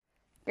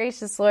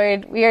Gracious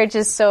Lord, we are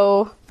just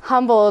so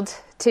humbled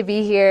to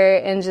be here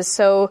and just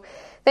so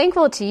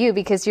thankful to you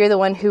because you're the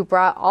one who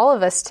brought all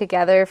of us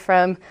together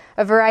from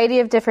a variety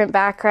of different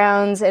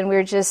backgrounds, and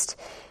we're just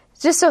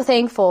so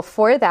thankful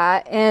for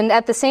that. And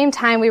at the same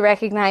time, we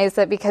recognize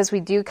that because we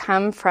do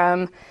come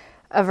from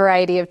a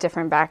variety of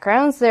different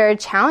backgrounds, there are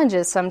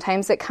challenges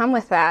sometimes that come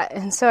with that.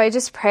 And so I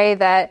just pray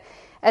that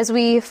as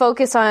we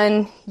focus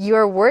on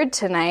your word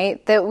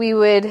tonight, that we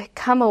would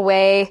come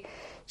away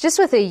just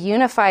with a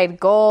unified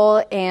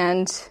goal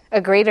and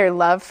a greater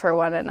love for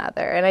one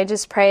another. And I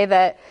just pray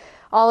that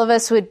all of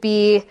us would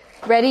be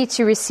ready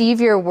to receive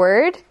your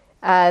word,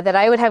 that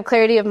I would have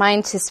clarity of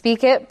mind to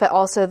speak it, but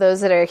also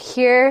those that are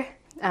here,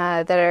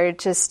 that are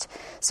just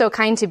so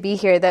kind to be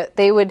here, that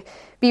they would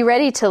be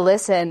ready to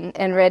listen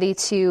and ready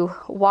to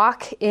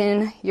walk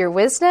in your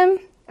wisdom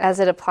as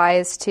it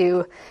applies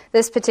to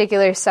this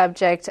particular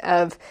subject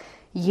of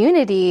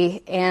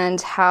unity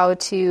and how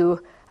to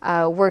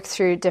work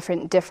through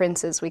different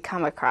differences we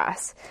come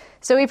across.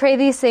 So we pray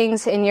these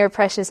things in your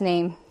precious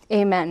name.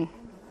 Amen.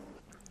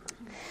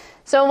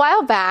 So a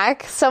while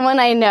back, someone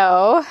I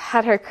know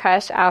had her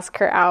crush ask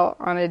her out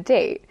on a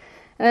date.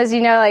 And as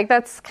you know, like,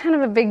 that's kind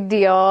of a big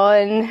deal.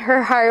 And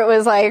her heart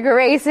was like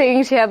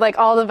racing. She had like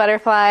all the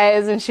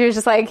butterflies and she was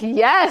just like,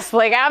 yes,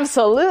 like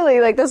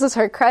absolutely. Like, this was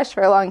her crush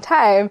for a long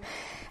time.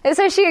 And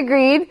so she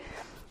agreed.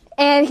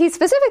 And he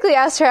specifically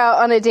asked her out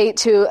on a date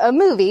to a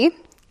movie.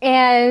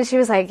 And she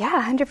was like,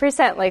 yeah,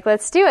 100%, like,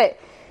 let's do it.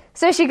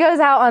 So she goes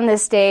out on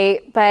this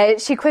date,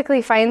 but she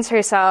quickly finds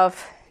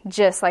herself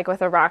just like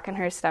with a rock in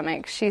her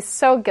stomach. She's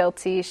so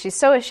guilty. She's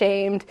so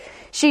ashamed.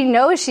 She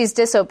knows she's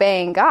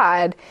disobeying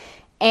God.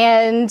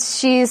 And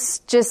she's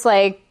just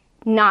like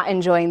not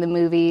enjoying the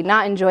movie,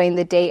 not enjoying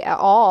the date at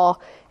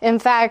all. In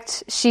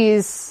fact,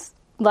 she's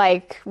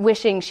like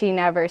wishing she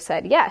never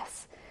said yes.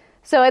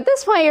 So at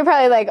this point, you're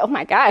probably like, oh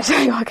my gosh,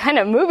 what kind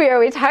of movie are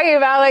we talking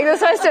about? Like,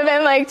 this must have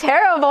been like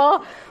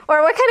terrible.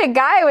 Or what kind of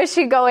guy was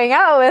she going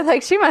out with?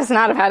 Like, she must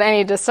not have had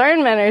any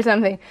discernment or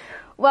something.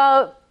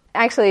 Well,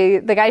 actually,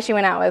 the guy she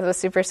went out with was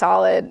super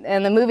solid.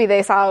 And the movie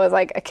they saw was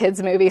like a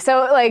kid's movie.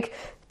 So like,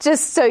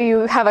 just so you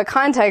have a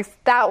context,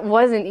 that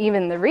wasn't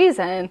even the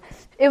reason.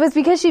 It was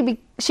because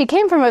she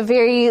came from a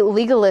very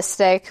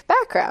legalistic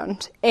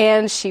background.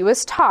 And she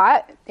was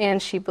taught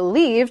and she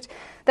believed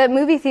that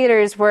movie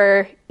theaters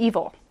were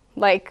evil.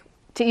 Like,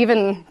 to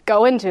even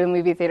go into a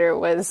movie theater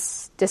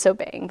was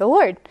disobeying the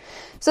Lord.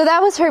 So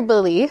that was her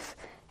belief.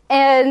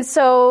 And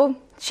so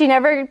she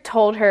never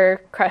told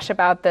her crush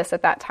about this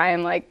at that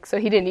time. Like, so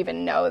he didn't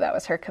even know that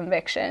was her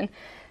conviction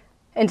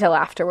until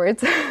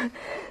afterwards.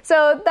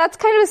 So that's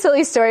kind of a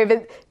silly story,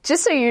 but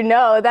just so you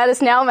know, that is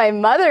now my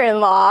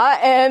mother-in-law,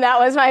 and that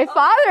was my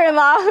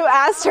father-in-law who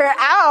asked her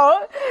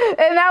out.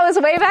 And that was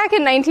way back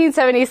in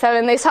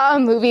 1977. They saw a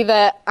movie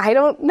that I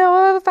don't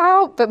know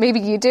about, but maybe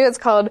you do. It's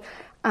called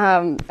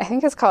I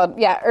think it's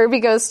called, Herbie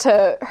Goes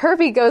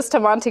to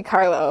Monte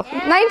Carlo.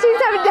 Yeah.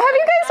 1970. Have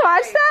you guys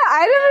watched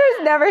that?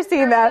 I've never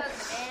seen that.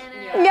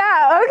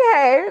 Yeah,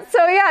 okay.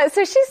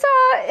 So she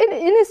saw an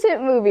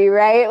innocent movie,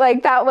 right?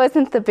 Like, that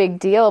wasn't the big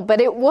deal,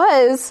 but it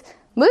was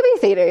movie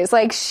theaters.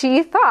 Like,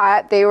 she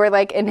thought they were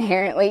like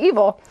inherently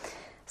evil.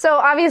 So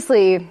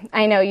obviously,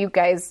 I know you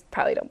guys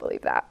probably don't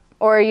believe that,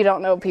 or you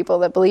don't know people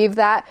that believe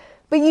that,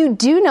 but you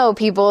do know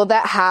people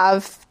that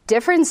have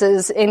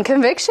differences in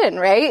conviction,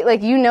 right?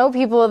 Like, you know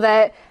people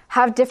that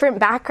have different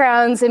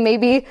backgrounds and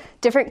maybe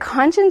different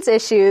conscience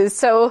issues.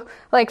 So,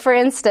 like, for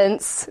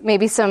instance,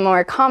 maybe some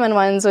more common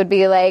ones would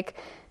be like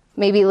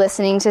maybe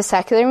listening to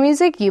secular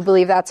music. You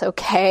believe that's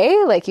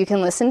okay, like you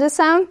can listen to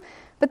some,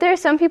 but there are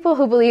some people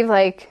who believe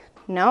like,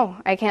 no,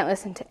 I can't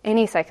listen to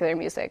any secular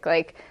music.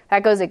 Like,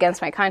 that goes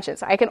against my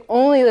conscience. I can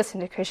only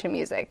listen to Christian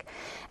music.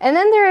 And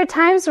then there are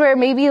times where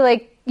maybe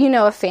like, you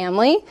know, a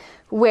family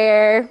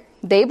where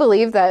they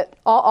believe that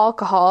all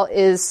alcohol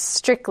is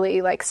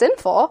strictly like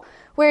sinful,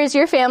 whereas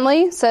your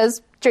family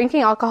says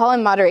drinking alcohol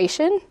in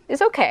moderation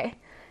is okay.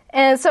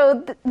 And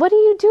so what do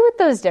you do with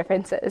those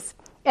differences?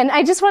 And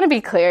I just want to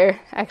be clear,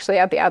 actually,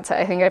 at the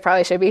outset, I think I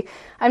probably should be.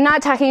 I'm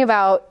not talking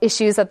about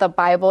issues that the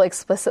Bible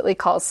explicitly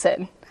calls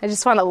sin. I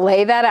just want to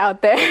lay that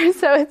out there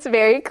so it's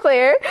very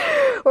clear.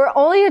 We're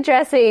only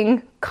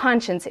addressing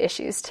conscience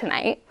issues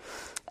tonight.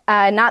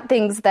 Not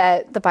things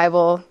that the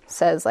Bible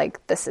says,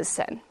 like, this is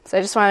sin. So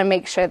I just want to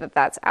make sure that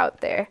that's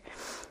out there.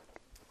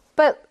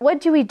 But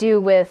what do we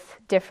do with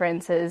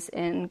differences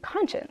in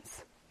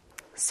conscience?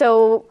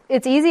 So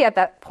it's easy at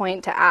that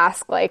point to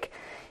ask, like,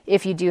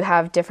 if you do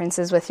have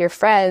differences with your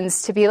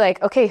friends, to be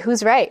like, okay,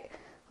 who's right?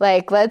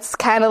 Like, let's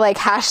kind of like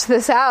hash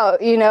this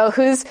out, you know,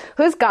 who's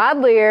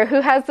godly or who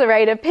has the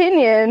right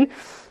opinion.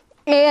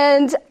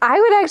 And I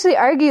would actually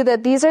argue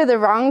that these are the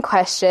wrong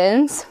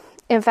questions.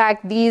 In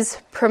fact, these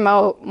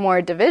promote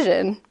more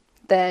division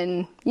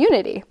than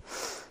unity.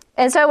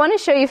 And so I want to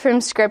show you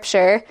from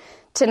Scripture.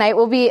 Tonight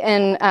we'll be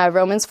in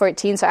Romans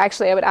 14. So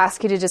actually I would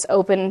ask you to just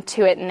open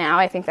to it now.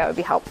 I think that would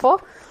be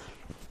helpful.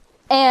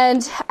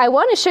 And I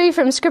want to show you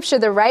from Scripture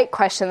the right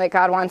question that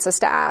God wants us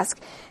to ask.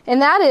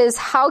 And that is,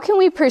 how can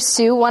we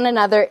pursue one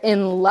another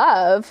in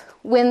love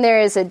when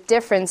there is a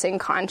difference in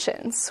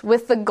conscience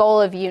with the goal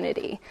of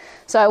unity?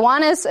 So I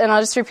want us, and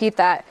I'll just repeat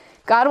that,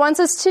 God wants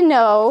us to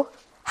know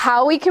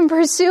how we can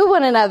pursue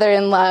one another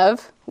in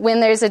love when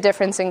there's a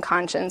difference in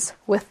conscience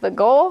with the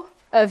goal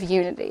of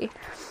unity.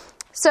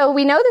 So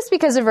we know this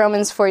because of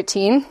Romans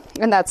 14,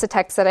 and that's the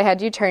text that I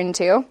had you turn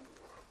to.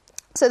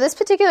 So this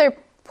particular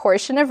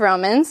portion of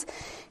Romans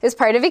is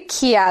part of a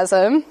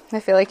chiasm. I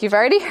feel like you've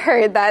already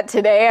heard that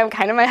today. I'm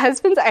kind of my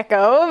husband's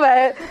echo,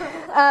 but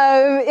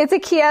it's a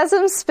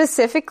chiasm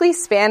specifically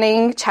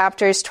spanning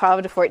chapters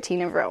 12 to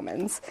 14 of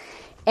Romans.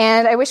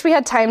 And I wish we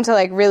had time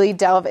to really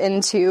delve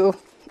into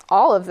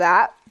all of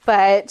that,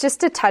 but just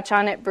to touch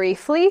on it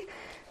briefly.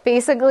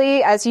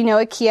 Basically, as you know,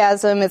 a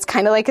chiasm is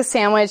kind of like a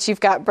sandwich.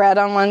 You've got bread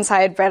on one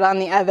side, bread on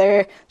the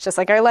other, just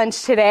like our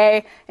lunch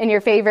today, and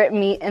your favorite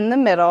meat in the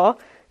middle.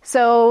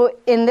 So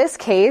in this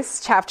case,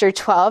 chapter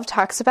 12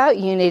 talks about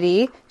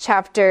unity,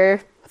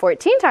 chapter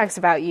 14 talks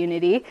about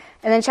unity,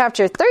 and then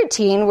chapter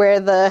 13, where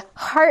the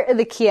heart of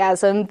the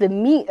chiasm, the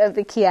meat of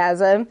the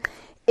chiasm,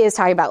 is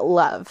talking about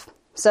love.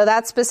 So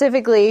that's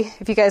specifically,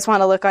 if you guys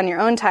want to look on your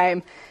own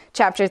time,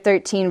 chapter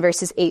 13,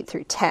 verses 8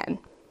 through 10,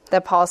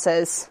 that Paul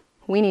says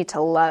we need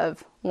to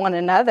love one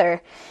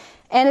another.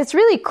 And it's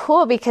really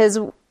cool because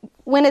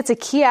when it's a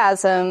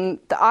chiasm,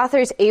 the author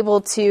is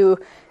able to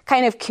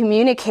kind of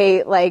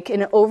communicate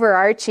an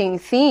overarching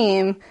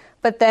theme,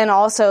 but then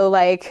also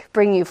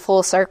bring you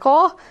full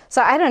circle.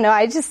 So I don't know,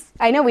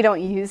 I know we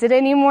don't use it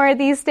anymore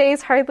these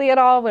days, hardly at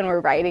all when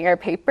we're writing our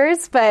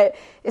papers, but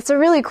it's a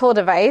really cool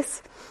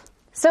device.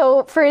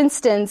 So for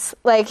instance,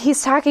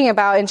 he's talking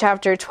about in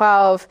chapter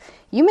 12,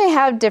 you may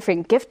have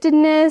different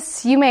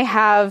giftedness, you may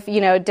have,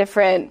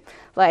 different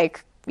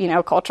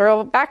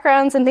cultural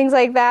backgrounds and things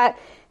like that.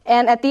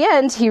 And at the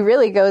end, he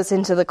really goes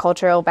into the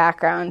cultural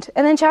background.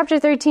 And then chapter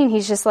 13,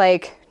 he's just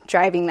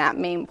driving that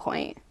main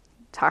point,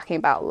 talking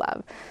about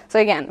love. So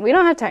again, we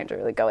don't have time to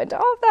really go into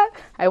all of that.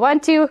 I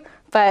want to,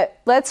 but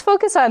let's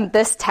focus on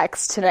this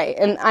text tonight.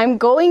 And I'm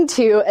going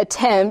to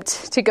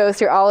attempt to go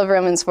through all of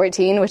Romans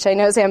 14, which I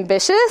know is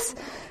ambitious.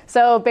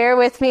 So bear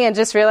with me and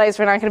just realize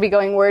we're not going to be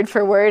going word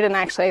for word. And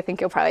actually, I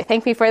think you'll probably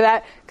thank me for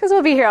that because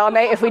we'll be here all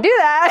night if we do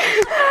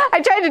that.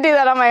 I tried to do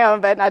that on my own,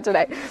 but not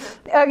today.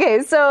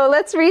 Okay, so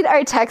let's read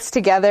our text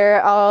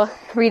together. I'll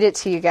read it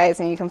to you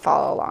guys and you can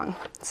follow along.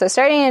 So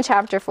starting in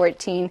chapter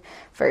 14,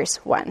 verse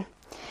 1.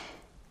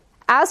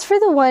 As for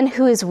the one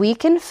who is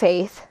weak in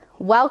faith,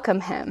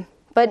 welcome him,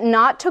 but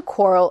not to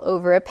quarrel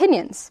over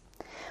opinions.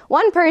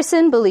 One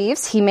person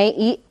believes he may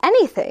eat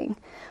anything,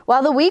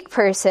 while the weak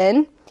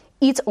person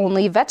eats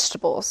only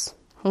vegetables.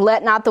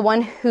 Let not the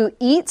one who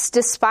eats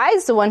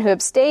despise the one who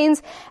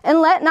abstains,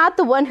 and let not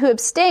the one who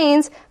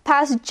abstains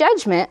pass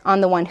judgment on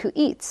the one who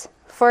eats,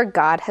 for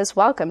God has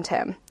welcomed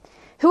him.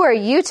 Who are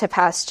you to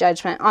pass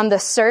judgment on the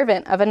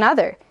servant of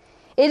another?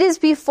 It is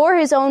before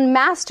his own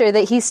master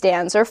that he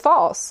stands or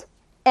falls,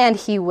 and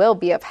he will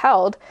be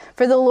upheld,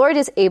 for the Lord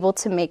is able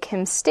to make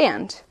him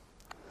stand.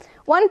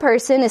 One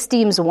person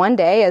esteems one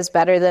day as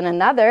better than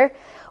another,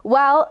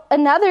 while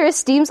another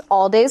esteems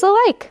all days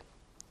alike.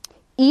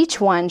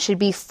 Each one should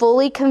be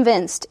fully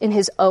convinced in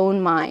his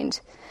own mind.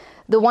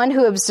 The one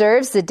who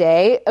observes the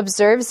day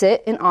observes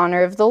it in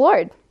honor of the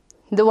Lord.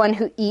 The one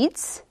who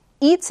eats,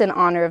 eats in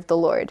honor of the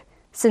Lord,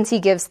 since he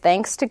gives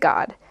thanks to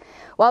God.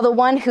 While the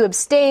one who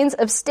abstains,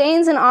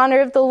 abstains in honor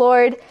of the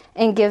Lord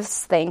and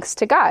gives thanks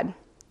to God.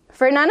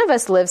 For none of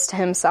us lives to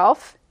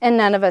himself, and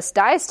none of us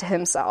dies to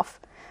himself.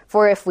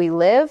 For if we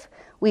live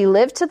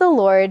to the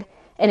Lord,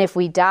 and if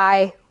we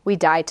die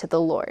to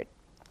the Lord.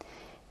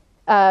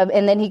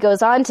 And then he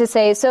goes on to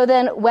say, so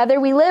then whether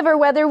we live or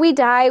whether we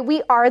die,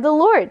 we are the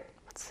Lord's.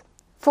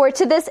 For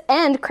to this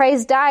end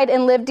Christ died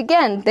and lived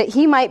again, that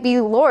he might be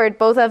Lord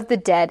both of the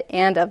dead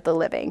and of the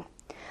living.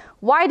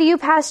 Why do you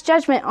pass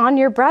judgment on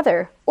your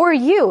brother? Or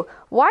you,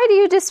 why do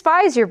you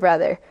despise your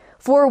brother?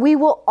 For we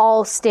will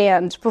all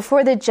stand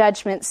before the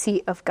judgment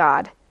seat of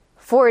God.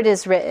 For it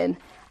is written,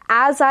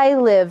 as I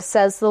live,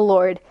 says the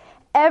Lord,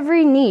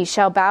 every knee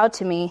shall bow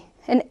to me,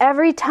 and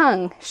every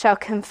tongue shall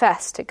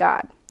confess to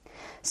God.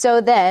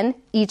 So then,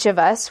 each of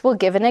us will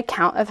give an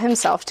account of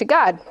himself to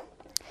God.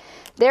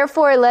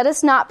 Therefore, let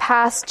us not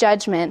pass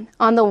judgment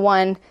on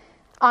one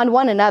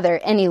another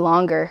any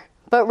longer,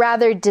 but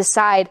rather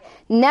decide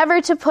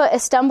never to put a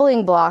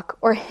stumbling block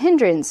or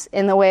hindrance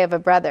in the way of a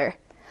brother.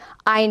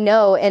 I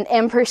know and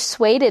am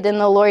persuaded in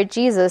the Lord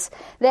Jesus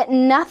that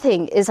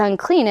nothing is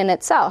unclean in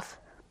itself,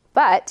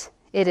 but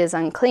it is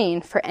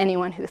unclean for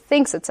anyone who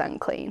thinks it's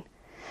unclean.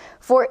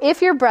 For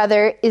if your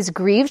brother is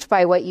grieved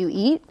by what you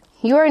eat,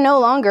 you are no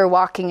longer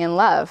walking in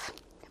love.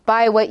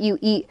 By what you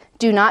eat,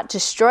 do not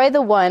destroy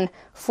the one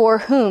for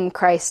whom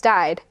Christ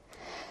died.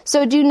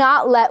 So do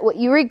not let what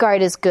you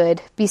regard as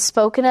good be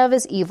spoken of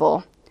as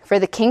evil. For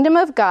the kingdom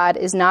of God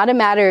is not a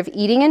matter of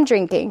eating and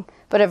drinking,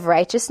 but of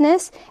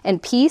righteousness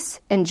and peace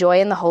and joy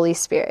in the Holy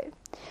Spirit.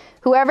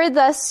 Whoever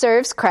thus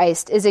serves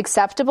Christ is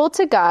acceptable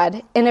to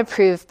God and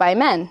approved by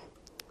men.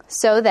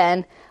 So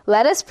then,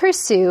 let us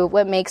pursue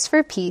what makes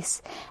for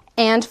peace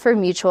and for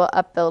mutual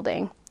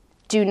upbuilding.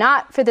 Do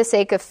not, for the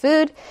sake of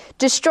food,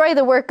 destroy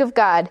the work of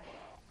God.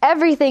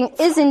 Everything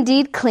is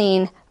indeed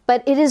clean,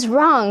 but it is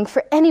wrong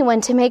for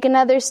anyone to make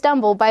another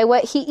stumble by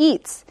what he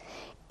eats.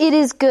 It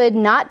is good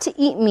not to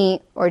eat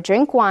meat or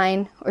drink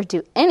wine or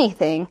do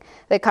anything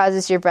that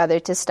causes your brother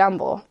to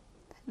stumble.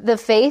 The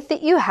faith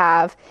that you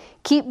have,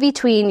 keep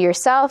between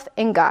yourself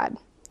and God.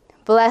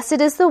 Blessed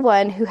is the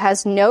one who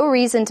has no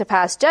reason to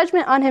pass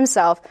judgment on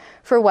himself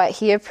for what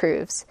he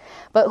approves.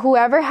 But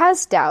whoever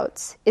has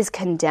doubts is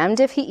condemned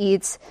if he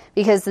eats,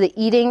 because the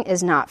eating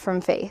is not from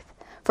faith.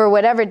 For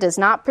whatever does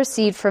not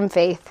proceed from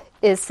faith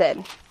is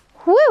sin.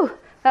 Whew!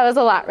 That was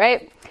a lot,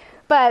 right?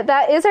 But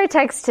that is our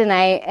text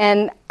tonight,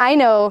 and I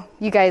know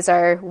you guys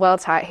are well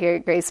taught here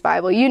at Grace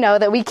Bible. You know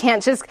that we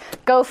can't just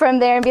go from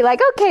there and be like,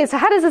 okay, so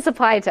how does this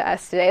apply to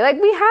us today? Like,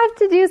 we have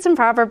to do some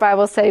proper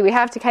Bible study. We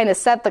have to kind of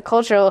set the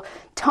cultural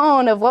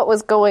tone of what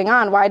was going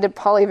on. Why did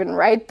Paul even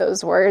write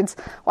those words?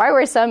 Why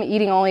were some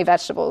eating only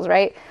vegetables,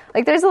 right?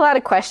 Like, there's a lot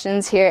of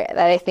questions here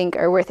that I think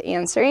are worth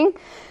answering.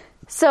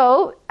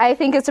 So I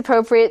think it's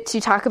appropriate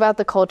to talk about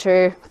the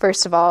culture,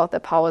 first of all,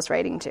 that Paul was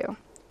writing to.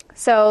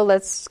 So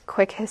let's,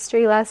 quick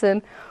history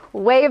lesson.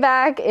 Way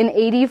back in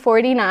AD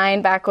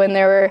 49, back when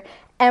there were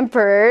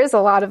emperors, a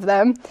lot of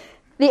them,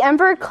 the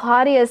Emperor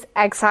Claudius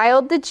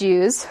exiled the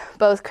Jews,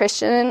 both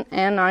Christian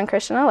and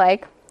non-Christian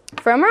alike,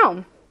 from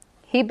Rome.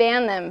 He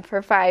banned them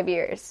for 5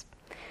 years.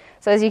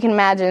 So as you can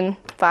imagine,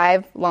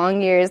 5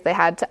 long years, they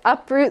had to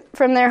uproot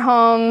from their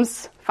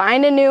homes,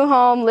 find a new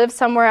home, live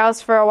somewhere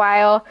else for a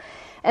while,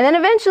 and then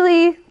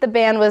eventually the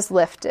ban was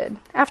lifted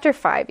after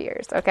 5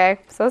 years, okay?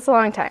 So that's a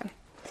long time.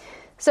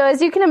 So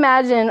as you can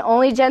imagine,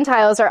 only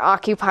Gentiles are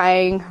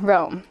occupying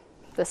Rome.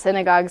 The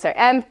synagogues are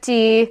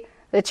empty.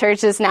 The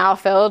church is now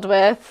filled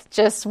with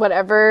just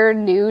whatever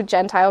new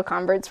Gentile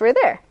converts were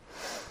there.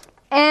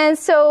 And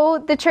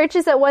so the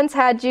churches that once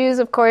had Jews,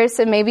 of course,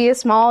 and maybe a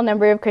small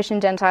number of Christian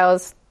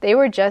Gentiles, they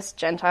were just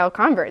Gentile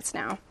converts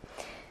now.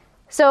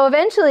 So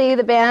eventually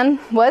the ban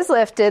was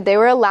lifted. They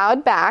were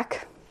allowed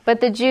back, but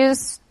the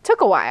Jews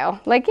took a while.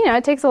 Like, you know,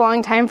 it takes a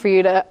long time for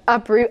you to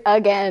uproot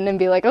again and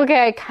be like,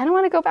 okay, I kind of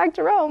want to go back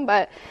to Rome,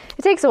 but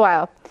it takes a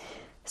while.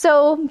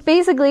 So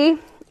basically,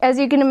 as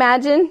you can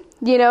imagine,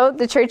 you know,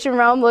 the church in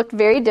Rome looked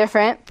very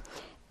different.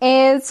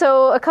 And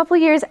so a couple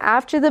years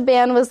after the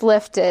ban was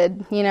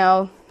lifted, you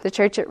know, the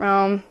church at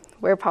Rome,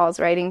 where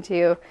Paul's writing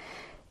to,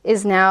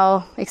 is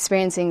now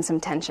experiencing some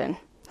tension.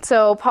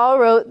 So Paul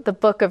wrote the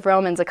book of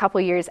Romans a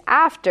couple years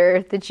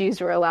after the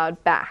Jews were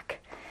allowed back.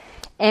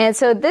 And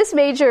so this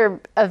major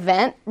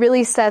event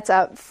really sets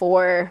up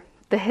for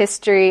the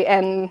history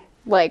and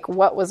like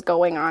what was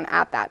going on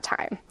at that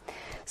time.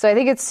 So I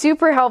think it's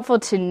super helpful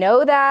to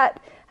know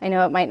that. I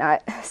know it might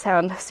not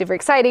sound super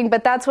exciting,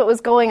 but that's what was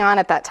going on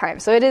at that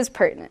time. So it is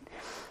pertinent.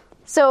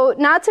 So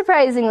not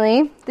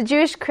surprisingly, the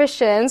Jewish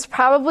Christians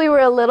probably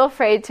were a little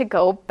afraid to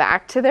go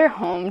back to their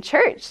home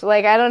church.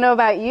 Like, I don't know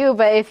about you,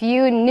 but if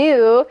you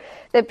knew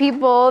that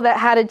people that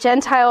had a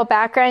Gentile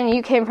background and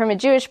you came from a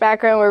Jewish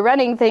background were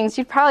running things,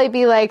 you'd probably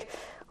be like,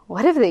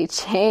 what have they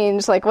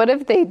changed? Like, what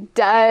have they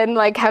done?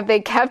 Like, have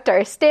they kept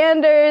our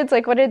standards?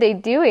 Like, what are they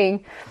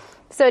doing?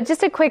 So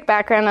just a quick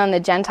background on the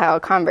Gentile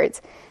converts.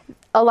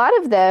 A lot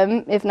of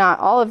them, if not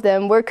all of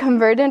them, were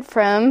converted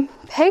from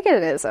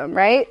paganism,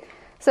 right?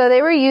 So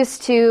they were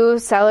used to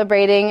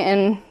celebrating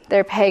in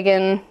their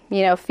pagan,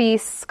 you know,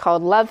 feasts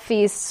called love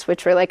feasts,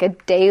 which were like a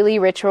daily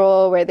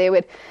ritual where they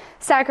would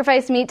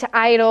sacrifice meat to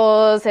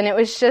idols, and it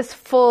was just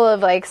full of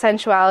like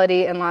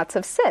sensuality and lots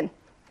of sin.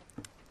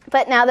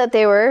 But now that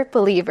they were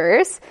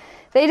believers,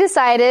 they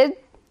decided,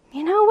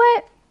 you know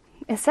what?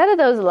 Instead of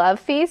those love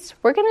feasts,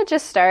 we're going to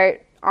just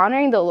start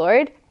honoring the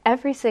Lord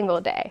every single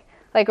day.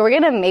 Like, we're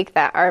going to make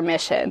that our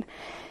mission.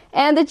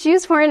 And the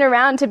Jews weren't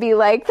around to be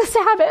like, the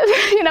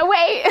Sabbath, you know,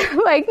 wait,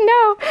 like,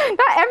 no,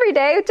 not every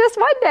day, just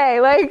one day.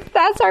 Like,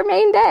 that's our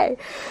main day.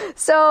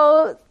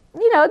 So,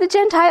 you know, the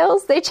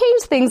Gentiles, they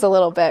changed things a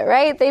little bit,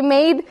 right? They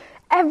made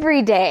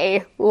every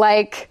day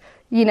like,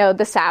 you know,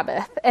 the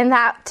Sabbath. And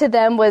that to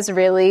them was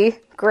really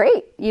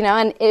great, you know,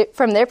 and it,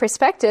 from their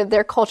perspective,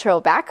 their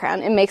cultural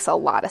background, it makes a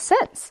lot of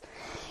sense.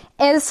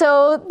 And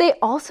so they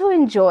also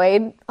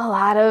enjoyed a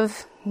lot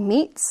of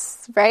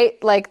meats,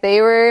 right? Like, they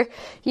were,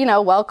 you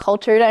know, well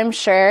cultured, I'm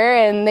sure,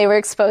 and they were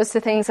exposed to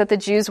things that the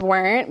Jews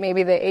weren't.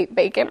 Maybe they ate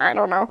bacon, I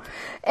don't know.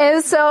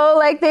 And so,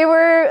 like, they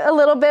were a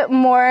little bit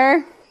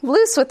more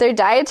loose with their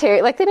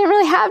dietary, like, they didn't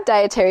really have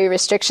dietary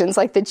restrictions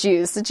like the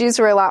Jews. The Jews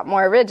were a lot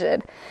more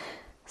rigid.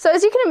 So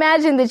as you can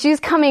imagine, the Jews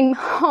coming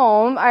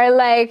home are,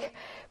 like,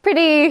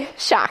 pretty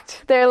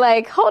shocked. They're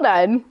like, hold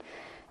on.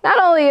 Not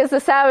only is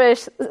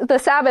the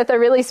Sabbath a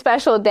really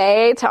special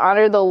day to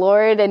honor the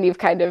Lord, and you've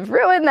kind of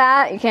ruined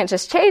that, you can't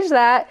just change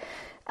that,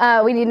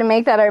 we need to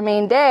make that our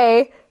main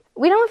day,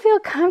 we don't feel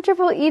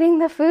comfortable eating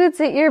the foods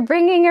that you're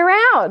bringing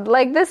around.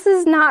 Like, this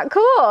is not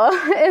cool.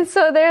 And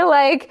so they're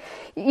like,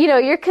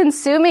 you're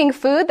consuming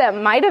food that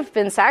might have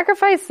been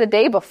sacrificed the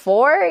day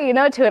before,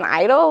 to an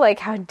idol. Like,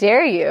 how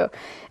dare you?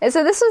 And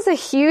so this was a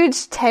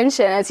huge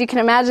tension. As you can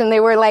imagine, they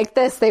were like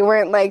this. They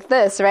weren't like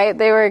this, right?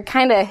 They were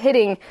kind of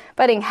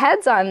butting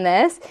heads on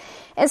this.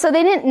 And so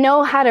they didn't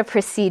know how to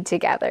proceed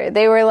together.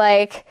 They were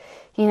like,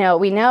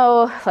 we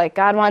know, like,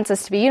 God wants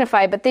us to be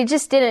unified, but they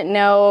just didn't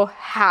know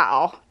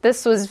how.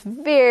 This was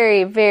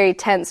very, very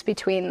tense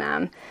between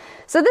them.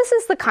 So this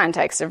is the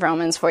context of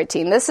Romans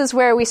 14. This is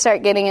where we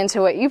start getting into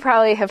what you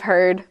probably have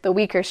heard, the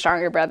weaker,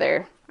 stronger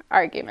brother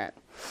argument.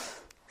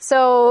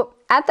 So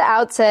at the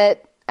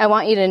outset, I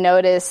want you to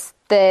notice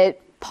that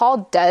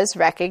Paul does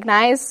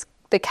recognize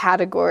the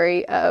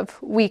category of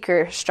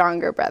weaker,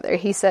 stronger brother.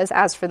 He says,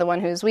 as for the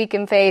one who is weak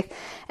in faith,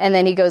 and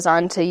then he goes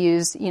on to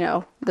use,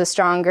 the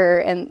stronger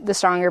and the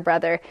stronger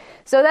brother.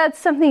 So that's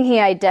something he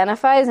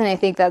identifies, and I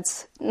think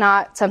that's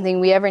not something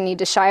we ever need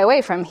to shy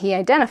away from. He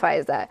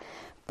identifies that.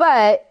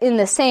 But in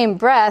the same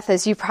breath,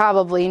 as you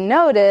probably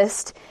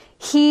noticed,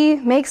 he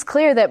makes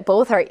clear that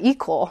both are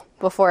equal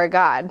before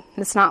God.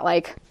 It's not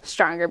like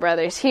stronger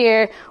brothers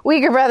here,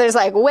 weaker brothers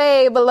like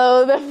way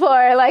below the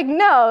floor. Like,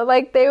 no,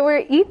 like they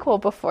were equal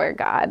before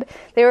God.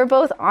 They were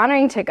both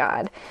honoring to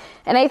God.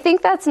 And I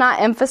think that's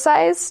not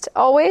emphasized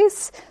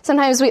always.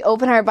 Sometimes we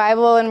open our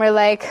Bible and we're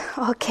like,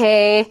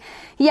 okay,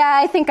 yeah,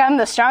 I think I'm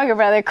the stronger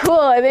brother.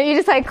 Cool. And then you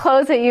just like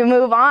close it, you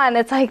move on.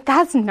 It's like,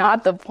 that's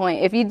not the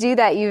point. If you do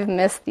that, you've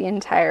missed the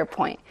entire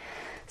point.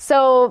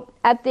 So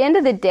at the end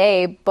of the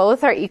day,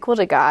 both are equal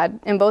to God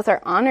and both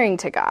are honoring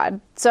to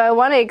God. So I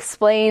want to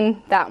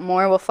explain that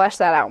more. We'll flesh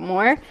that out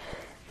more.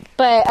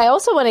 But I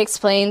also want to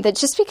explain that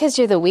just because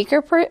you're the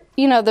weaker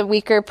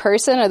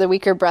person or the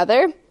weaker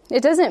brother,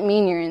 it doesn't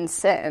mean you're in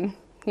sin.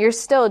 You're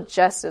still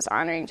just as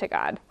honoring to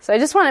God. So I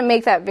just want to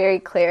make that very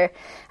clear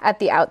at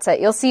the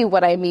outset. You'll see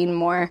what I mean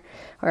more,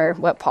 or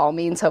what Paul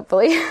means,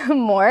 hopefully,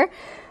 more.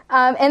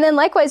 And then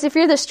likewise, if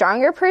you're the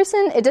stronger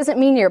person, it doesn't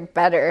mean you're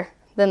better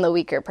than the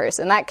weaker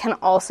person. That can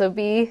also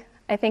be,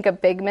 I think, a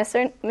big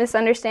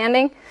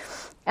misunderstanding.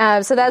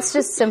 So that's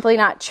just simply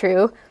not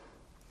true.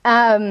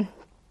 So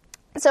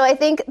I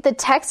think the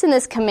texts in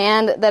this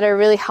command that are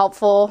really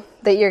helpful,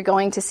 that you're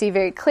going to see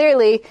very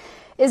clearly,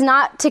 is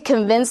not to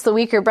convince the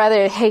weaker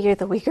brother, hey, you're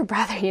the weaker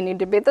brother, you need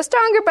to be the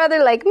stronger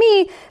brother like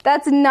me.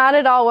 That's not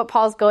at all what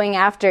Paul's going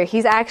after.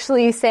 He's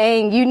actually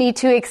saying you need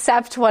to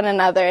accept one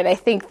another. And I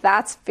think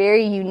that's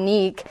very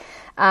unique.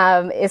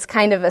 Is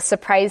kind of a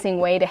surprising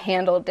way to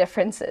handle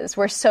differences.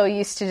 We're so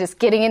used to just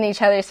getting in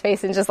each other's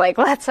face and just like,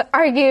 let's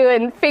argue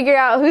and figure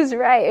out who's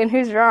right and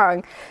who's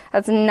wrong.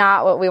 That's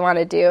not what we want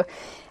to do.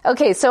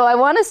 Okay, so I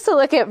want us to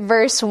look at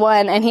verse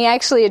 1, and he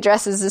actually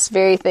addresses this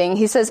very thing.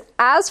 He says,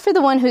 as for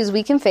the one who is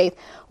weak in faith,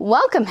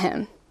 welcome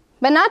him,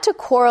 but not to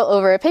quarrel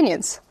over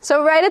opinions.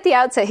 So right at the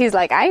outset, he's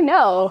like, I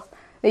know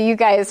that you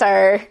guys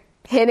are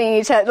hitting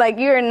each other, like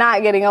you're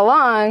not getting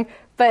along,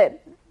 but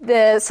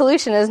the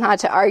solution is not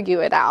to argue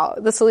it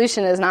out. The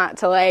solution is not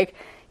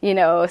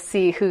to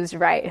see who's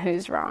right and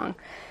who's wrong.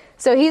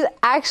 So he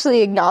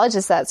actually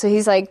acknowledges that. So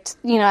he's like,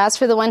 as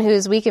for the one who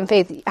is weak in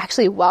faith,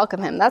 actually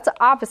welcome him. That's the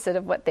opposite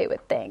of what they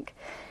would think.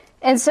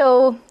 And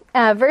so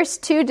verse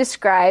 2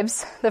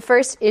 describes the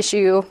first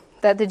issue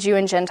that the Jew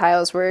and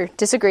Gentiles were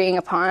disagreeing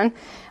upon.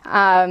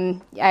 I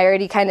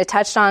already kind of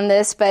touched on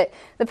this, but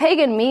the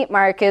pagan meat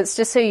markets,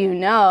 just so you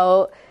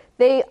know,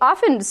 they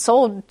often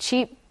sold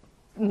cheap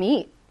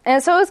meat.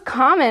 And so it's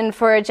common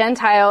for a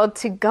Gentile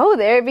to go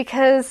there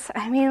because,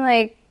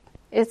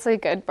 it's a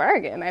good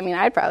bargain.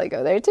 I'd probably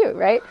go there too,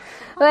 right?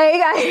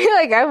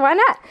 Why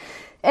not?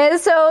 And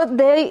so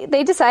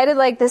they decided,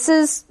 this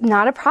is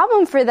not a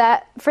problem for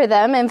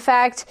them. In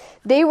fact,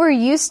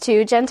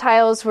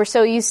 Gentiles were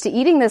so used to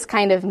eating this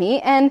kind of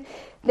meat, and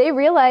they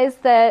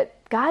realized that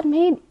God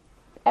made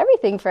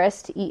everything for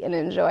us to eat and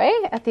enjoy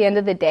at the end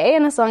of the day,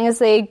 and as long as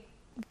they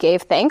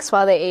gave thanks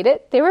while they ate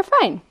it, they were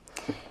fine.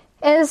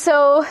 And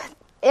so,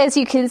 as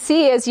you can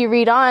see, as you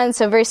read on,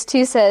 so verse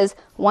 2 says,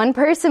 one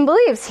person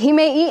believes he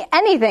may eat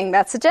anything,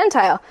 that's a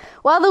Gentile,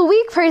 while the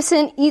weak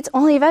person eats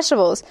only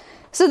vegetables.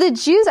 So the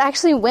Jews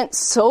actually went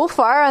so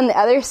far on the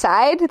other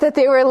side that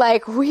they were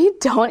like, we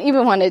don't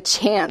even want a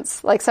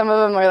chance. Like some of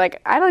them were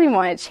like, I don't even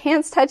want a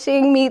chance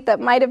touching meat that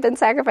might have been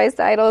sacrificed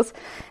to idols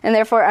and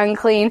therefore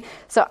unclean.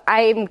 So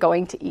I'm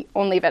going to eat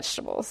only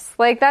vegetables.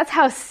 That's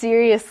how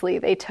seriously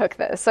they took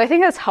this. So I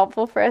think that's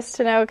helpful for us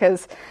to know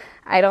because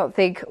I don't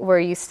think we're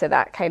used to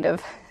that kind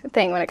of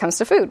thing when it comes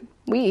to food.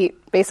 We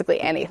eat basically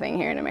anything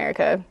here in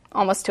America,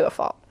 almost to a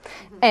fault.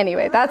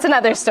 Anyway, that's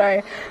another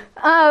story.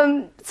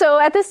 So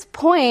at this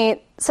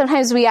point,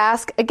 sometimes we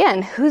ask,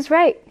 again, who's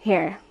right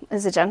here?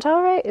 Is a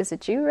Gentile right? Is a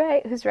Jew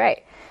right? Who's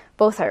right?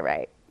 Both are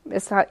right.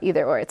 It's not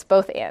either or, it's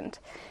both and.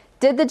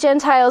 Did the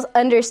Gentiles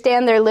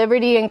understand their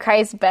liberty in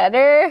Christ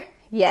better?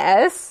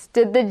 Yes.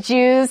 Did the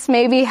Jews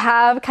maybe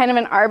have kind of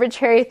an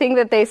arbitrary thing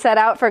that they set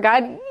out for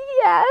God?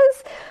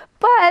 Yes.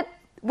 But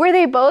were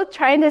they both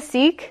trying to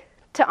seek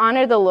to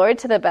honor the Lord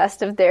to the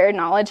best of their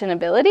knowledge and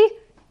ability?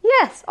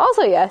 Yes,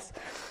 also yes.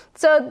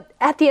 So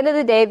at the end of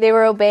the day, they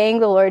were obeying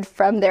the Lord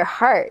from their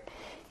heart.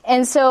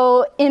 And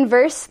so in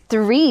verse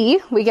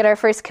 3, we get our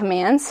first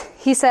commands.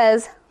 He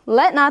says,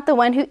 let not the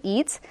one who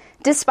eats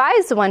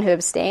despise the one who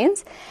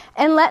abstains,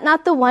 and let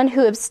not the one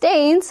who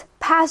abstains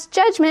pass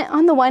judgment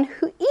on the one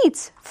who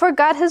eats, for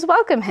God has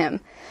welcomed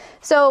him.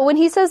 So when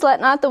he says, let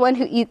not the one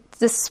who eats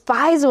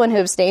despise the one who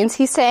abstains,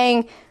 he's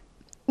saying,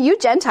 you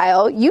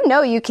Gentile, you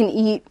know you can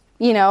eat,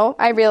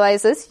 I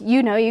realize this,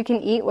 you know you can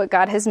eat what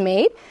God has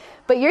made,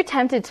 but you're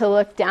tempted to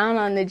look down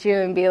on the Jew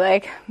and be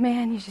like,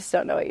 man, you just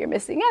don't know what you're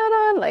missing out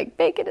on, like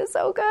bacon is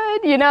so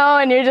good,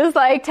 and you're just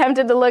like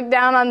tempted to look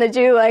down on the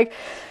Jew like,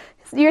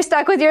 you're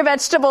stuck with your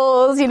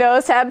vegetables,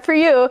 sad for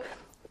you.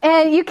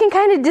 And you can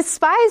kind of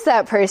despise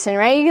that person,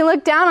 right? You can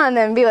look down on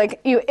them and be like,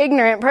 you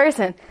ignorant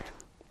person.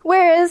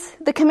 Whereas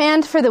the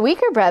command for the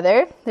weaker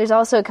brother, there's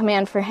also a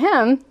command for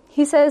him.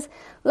 He says,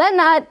 let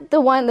not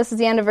the one, this is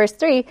the end of verse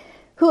 3,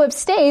 who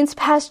abstains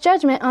pass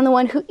judgment on the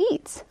one who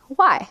eats.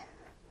 Why?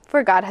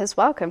 For God has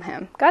welcomed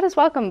him. God has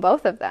welcomed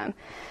both of them.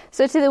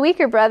 So to the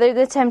weaker brother,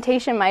 the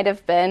temptation might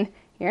have been,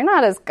 you're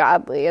not as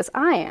godly as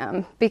I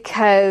am,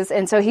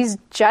 and so he's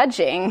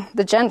judging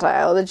the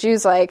Gentile. The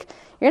Jew's like,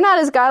 you're not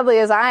as godly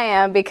as I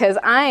am because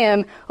I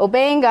am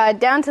obeying God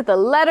down to the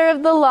letter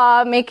of the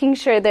law, making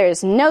sure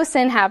there's no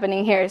sin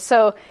happening here.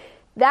 So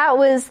that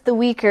was the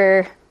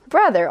weaker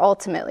brother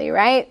ultimately,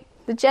 right?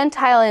 The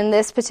Gentile in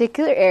this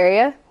particular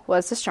area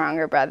was the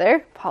stronger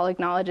brother. Paul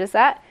acknowledges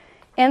that.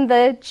 And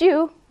the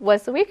Jew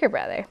was the weaker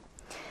brother.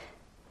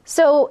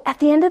 So at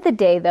the end of the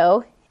day,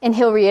 though, and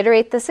he'll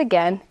reiterate this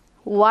again,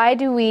 why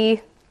do we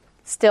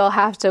still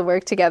have to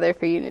work together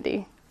for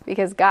unity?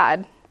 Because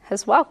God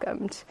has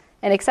welcomed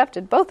and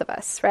accepted both of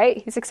us,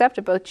 right? He's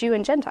accepted both Jew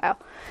and Gentile.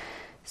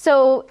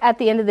 So at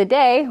the end of the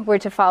day, we're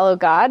to follow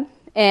God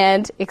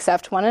and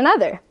accept one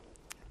another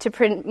to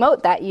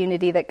promote that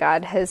unity that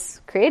God has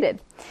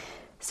created.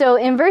 So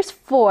in verse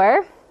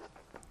 4,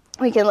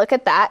 we can look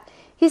at that.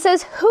 He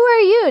says, who are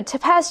you to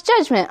pass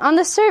judgment on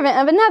the servant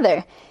of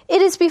another?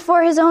 It is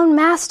before his own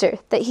master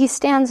that he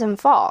stands and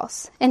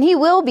falls, and he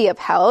will be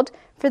upheld,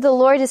 for the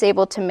Lord is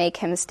able to make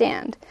him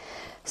stand.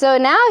 So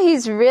now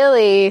he's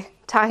really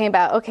talking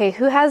about, okay,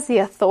 who has the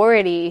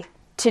authority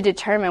to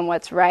determine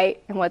what's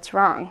right and what's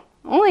wrong?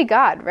 Only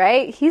God,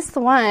 right? He's the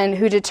one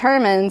who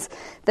determines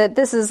that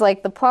this is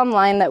like the plumb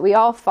line that we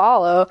all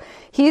follow.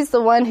 He's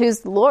the one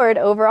who's Lord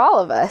over all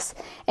of us.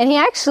 And he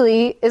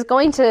actually is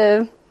going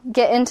to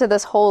get into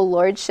this whole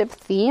lordship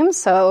theme,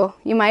 so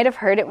you might have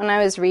heard it when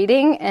I was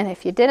reading, and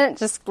if you didn't,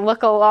 just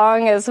look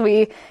along as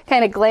we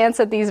kind of glance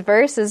at these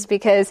verses,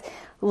 because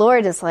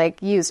Lord is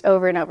like used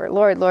over and over.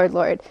 Lord, Lord,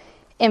 Lord.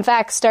 In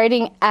fact,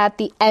 starting at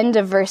the end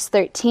of verse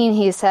 13,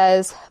 he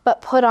says,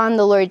 but put on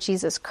the Lord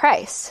Jesus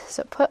Christ.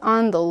 So put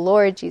on the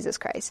Lord Jesus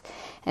Christ,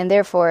 and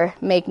therefore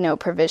make no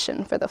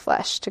provision for the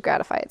flesh to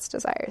gratify its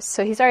desires.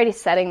 So he's already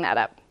setting that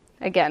up.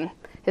 Again,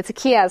 it's a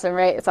chiasm,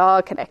 right? It's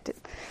all connected.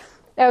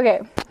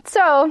 Okay,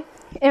 so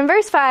in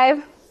verse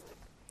 5,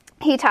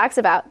 he talks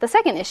about the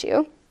second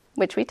issue,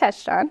 which we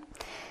touched on,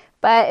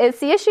 but it's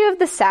the issue of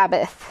the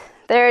Sabbath.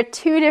 There are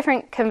two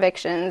different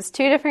convictions,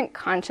 two different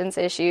conscience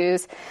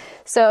issues.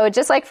 So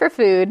just like for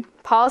food,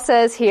 Paul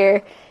says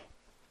here,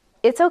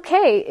 it's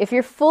okay if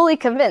you're fully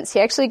convinced.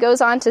 He actually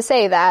goes on to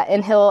say that,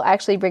 and he'll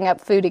actually bring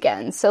up food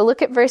again. So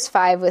look at verse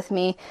 5 with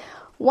me.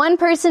 One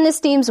person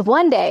esteems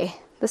one day,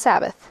 the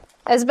Sabbath,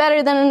 as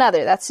better than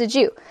another. That's the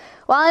Jew.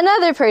 While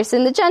another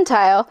person, the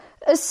Gentile,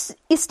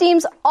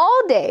 esteems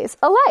all days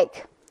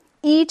alike.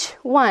 Each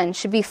one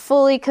should be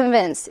fully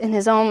convinced in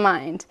his own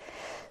mind.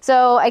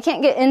 So I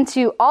can't get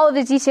into all of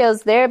the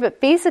details there, but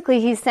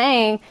basically he's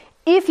saying,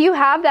 if you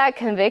have that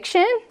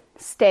conviction,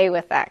 stay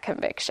with that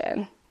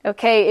conviction.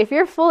 Okay, if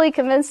you're fully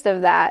convinced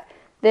of that,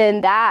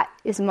 then that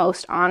is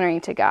most honoring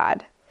to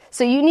God.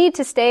 So you need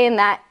to stay in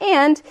that.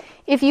 And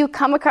if you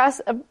come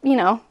across a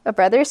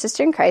brother or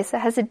sister in Christ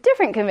that has a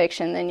different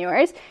conviction than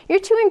yours, you're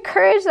to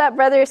encourage that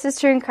brother or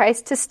sister in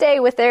Christ to stay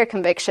with their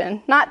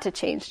conviction, not to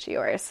change to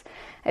yours.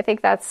 I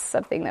think that's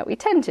something that we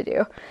tend to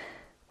do.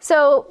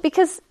 So,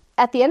 because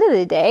at the end of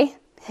the day,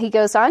 he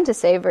goes on to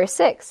say, verse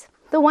 6,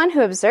 the one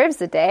who observes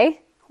the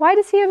day, why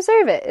does he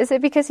observe it? Is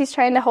it because he's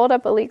trying to hold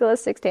up a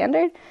legalistic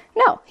standard?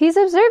 No, he's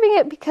observing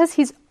it because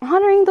he's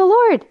honoring the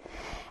Lord.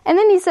 And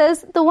then he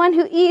says, the one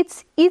who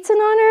eats in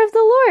honor of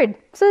the Lord.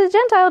 So the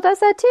Gentile does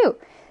that too.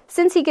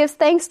 Since he gives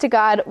thanks to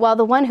God, while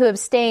the one who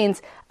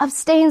abstains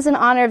in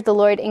honor of the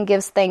Lord and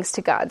gives thanks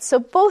to God. So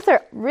both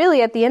are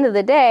really, at the end of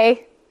the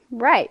day,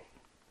 right.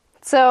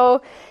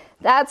 So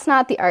that's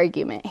not the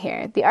argument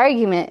here. The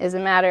argument is a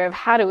matter of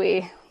how do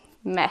we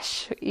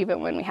mesh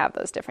even when we have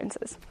those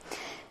differences.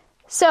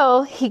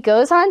 So he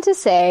goes on to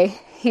say,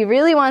 he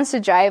really wants to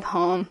drive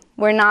home,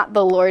 we're not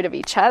the Lord of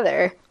each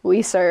other.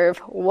 We serve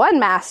one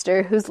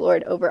master who's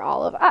Lord over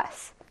all of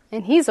us.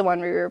 And he's the one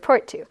we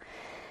report to.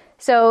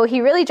 So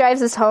he really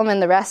drives us home in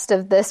the rest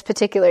of this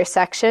particular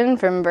section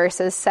from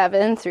verses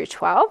 7 through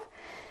 12.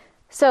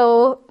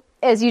 So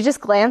as you just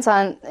glance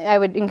on, I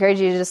would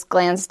encourage you to just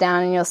glance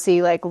down and you'll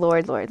see like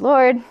Lord, Lord,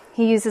 Lord.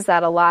 He uses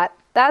that a lot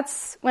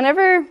That's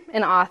whenever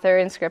an author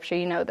in scripture,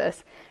 you know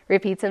this,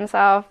 repeats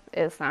himself,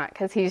 it's not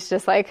because he's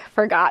just like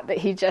forgot that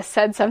he just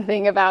said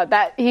something about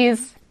that.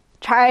 He's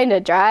trying to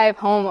drive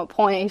home a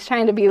point. He's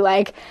trying to be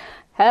like,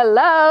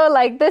 hello,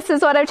 like this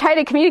is what I'm trying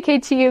to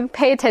communicate to you.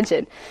 Pay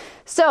attention.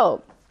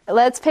 So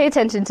let's pay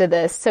attention to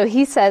this. So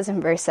he says in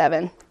verse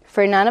 7,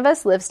 for none of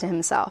us lives to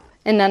himself,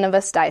 and none of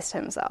us dies to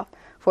himself.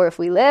 For if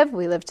we live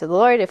to the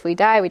Lord. If we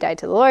die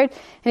to the Lord.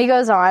 And he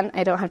goes on.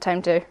 I don't have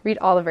time to read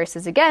all the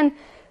verses again.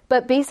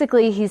 But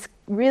basically, he's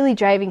really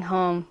driving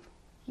home,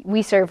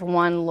 we serve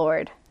one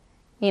Lord.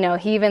 You know,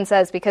 he even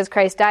says, because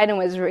Christ died and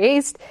was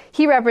raised,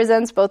 he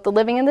represents both the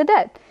living and the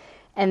dead.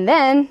 And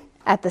then,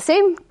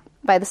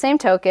 by the same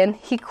token,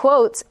 he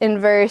quotes in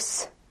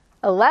verse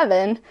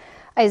 11,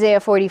 Isaiah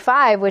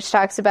 45, which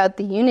talks about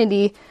the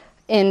unity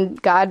in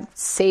God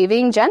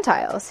saving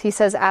Gentiles. He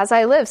says, as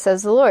I live,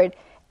 says the Lord,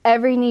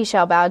 every knee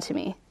shall bow to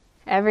me.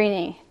 Every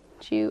knee,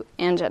 Jew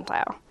and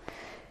Gentile.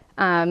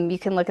 You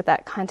can look at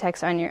that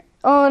context on your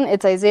own.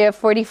 It's Isaiah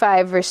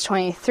 45, verse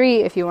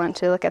 23, if you want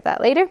to look at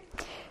that later.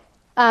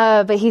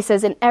 But he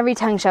says, and every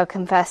tongue shall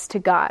confess to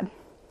God.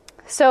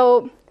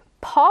 So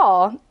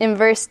Paul, in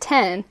verse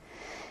 10,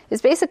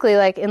 is basically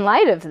like, in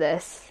light of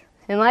this,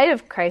 in light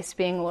of Christ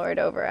being Lord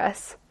over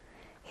us,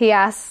 he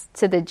asks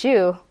to the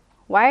Jew,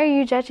 why are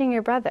you judging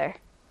your brother?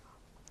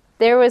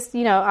 There was,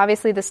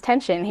 obviously this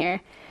tension here.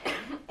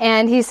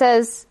 And he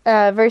says,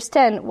 verse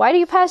 10, why do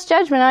you pass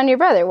judgment on your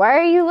brother? Why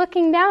are you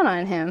looking down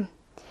on him?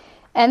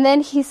 And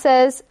then he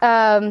says,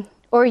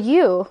 or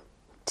you,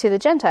 to the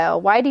Gentile,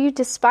 why do you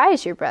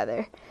despise your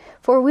brother?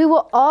 For we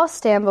will all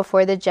stand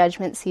before the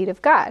judgment seat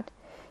of God.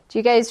 Do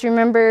you guys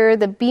remember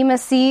the Bema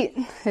seat?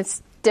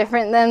 It's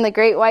different than the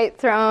great white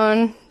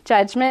throne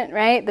judgment,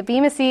 right? The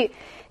Bema seat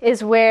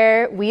is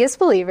where we as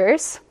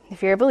believers,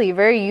 if you're a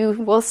believer, you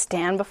will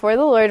stand before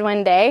the Lord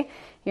one day.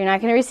 You're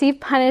not going to receive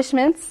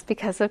punishments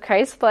because of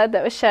Christ's blood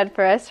that was shed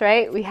for us,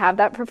 right? We have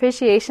that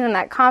propitiation and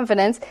that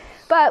confidence,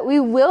 but we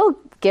will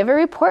give a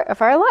report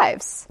of our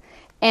lives.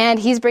 And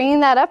he's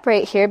bringing that up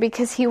right here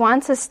because he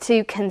wants us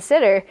to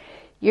consider,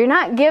 you're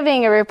not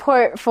giving a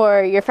report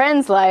for your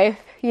friend's life,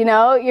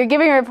 you're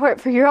giving a report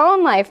for your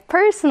own life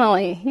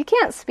personally. You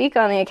can't speak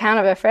on the account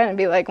of a friend and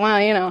be like,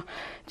 well,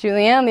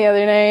 Julianne the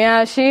other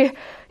day,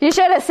 you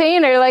should have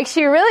seen her. Like,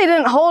 she really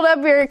didn't hold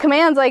up your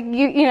commands like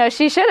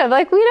she should have.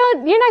 Like,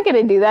 you're not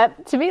going to do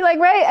that to me. Like,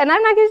 right? And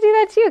I'm not going to do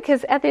that to you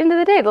because at the end of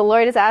the day, the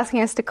Lord is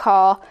asking us to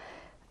call,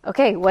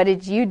 okay, what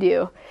did you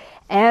do?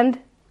 And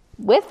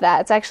with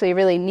that, it's actually a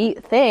really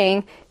neat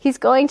thing. He's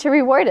going to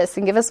reward us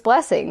and give us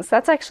blessings.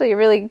 That's actually a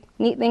really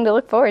neat thing to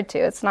look forward to.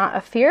 It's not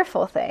a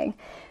fearful thing.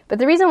 But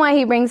the reason why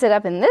he brings it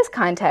up in this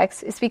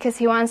context is because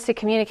he wants to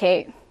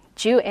communicate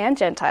Jew and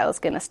Gentile is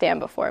going to stand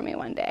before me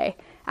one day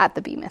at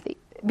the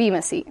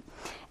Bema seat.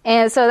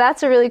 And so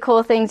that's a really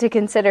cool thing to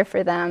consider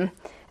for them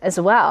as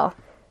well.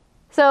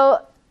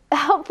 So a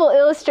helpful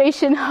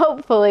illustration,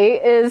 hopefully,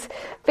 is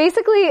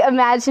basically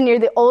imagine you're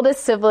the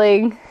oldest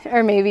sibling,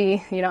 or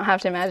maybe you don't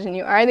have to imagine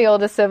you are the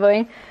oldest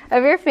sibling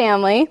of your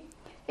family.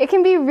 It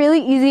can be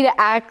really easy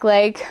to act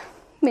like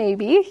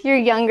maybe your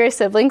younger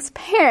sibling's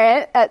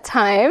parent at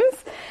times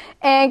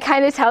and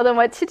kind of tell them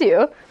what to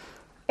do.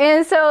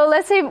 And so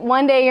let's say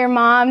one day your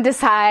mom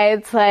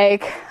decides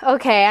like,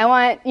 okay, I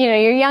want, your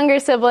younger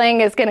sibling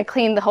is going to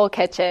clean the whole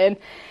kitchen,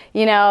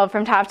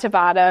 from top to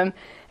bottom.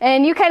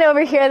 And you kind of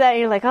overhear that and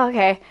you're like, oh,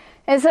 okay.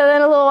 And so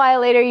then a little while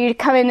later you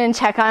come in and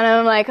check on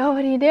them like, oh,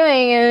 what are you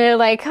doing? And they're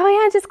like, oh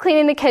yeah, just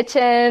cleaning the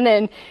kitchen.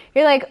 And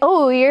you're like,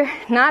 oh, you're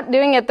not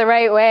doing it the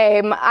right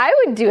way. I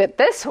would do it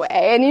this way.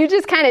 And you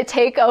just kind of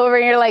take over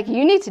and you're like,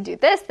 you need to do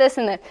this, this,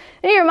 and this.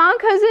 And your mom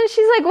comes in,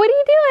 she's like, what are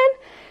you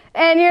doing?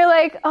 And you're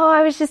like, oh,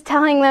 I was just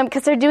telling them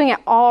because they're doing it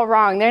all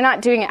wrong. They're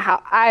not doing it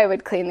how I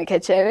would clean the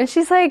kitchen. And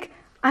she's like,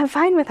 I'm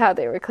fine with how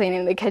they were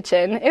cleaning the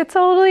kitchen. It's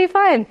totally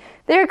fine.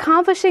 They're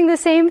accomplishing the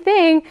same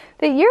thing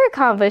that you're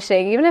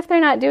accomplishing, even if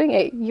they're not doing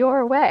it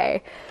your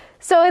way.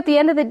 So at the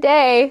end of the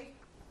day,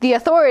 the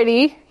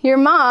authority, your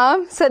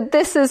mom, said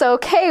this is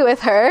okay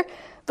with her,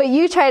 but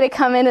you try to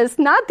come in as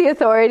not the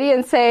authority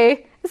and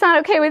say, it's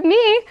not okay with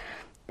me.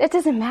 It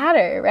doesn't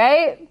matter,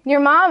 right? Your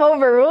mom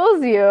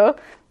overrules you.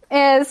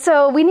 And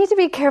so we need to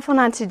be careful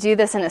not to do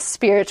this in a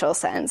spiritual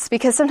sense,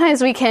 because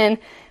sometimes we can,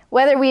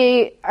 whether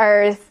we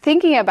are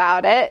thinking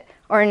about it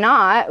or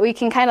not, we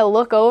can kind of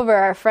look over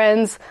our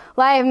friend's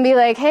life and be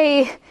like,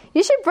 hey,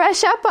 you should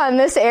brush up on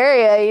this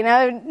area,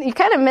 you're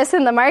kind of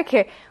missing the mark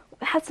here.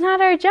 That's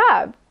not our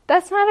job.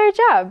 That's not our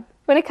job.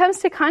 When it comes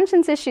to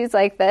conscience issues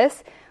like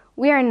this,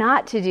 we are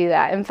not to do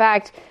that. In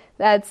fact,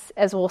 that's,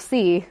 as we'll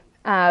see,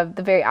 the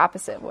very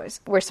opposite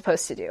we're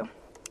supposed to do.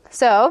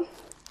 So,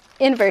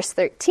 in verse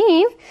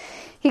 13,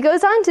 he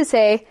goes on to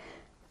say,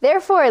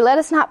 therefore, let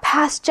us not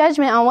pass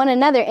judgment on one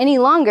another any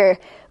longer,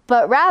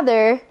 but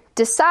rather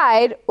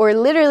decide, or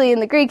literally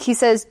in the Greek, he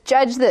says,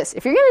 judge this.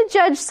 If you're going to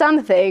judge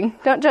something,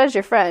 don't judge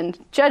your friend,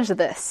 judge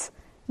this,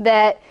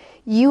 that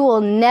you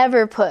will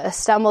never put a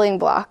stumbling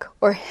block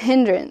or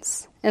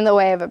hindrance in the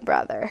way of a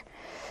brother.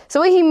 So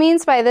what he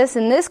means by this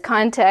in this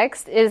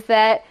context is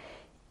that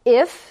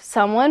if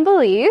someone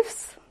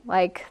believes,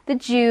 like the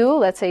Jew,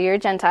 let's say you're a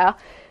Gentile,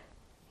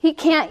 he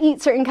can't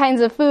eat certain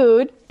kinds of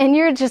food, and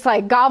you're just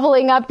like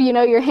gobbling up,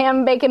 your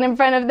ham bacon in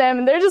front of them,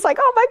 and they're just like,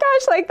 oh my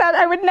gosh, like that,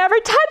 I would never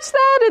touch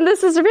that, and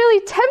this is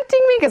really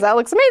tempting me because that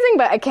looks amazing,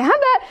 but I can't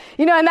have that,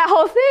 and that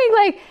whole thing,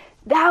 like,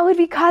 that would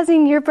be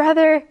causing your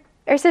brother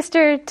or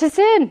sister to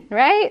sin,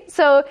 right?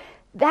 So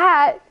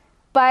that,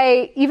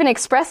 by even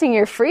expressing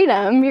your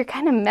freedom, you're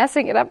kind of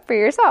messing it up for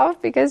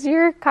yourself because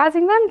you're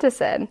causing them to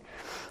sin.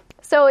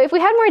 So if we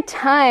had more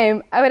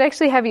time, I would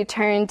actually have you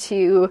turn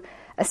to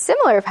a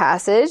similar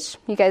passage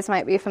you guys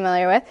might be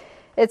familiar with.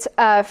 It's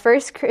 1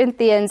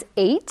 Corinthians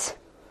 8.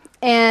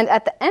 And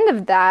at the end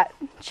of that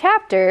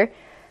chapter,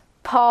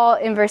 Paul,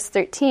 in verse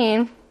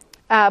 13,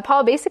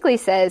 Paul basically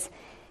says,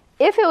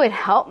 if it would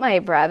help my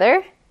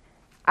brother,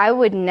 I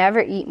would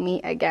never eat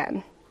meat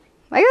again.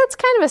 Like, that's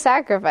kind of a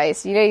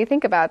sacrifice. You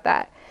think about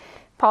that.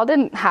 Paul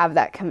didn't have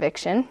that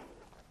conviction.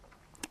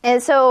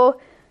 And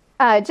so,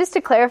 just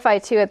to clarify,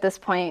 too, at this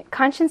point,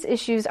 conscience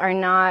issues are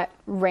not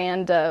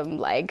random,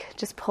 like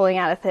just pulling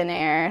out of thin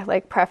air,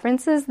 like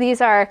preferences.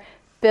 These are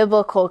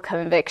biblical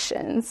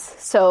convictions.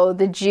 So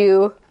the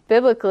Jew,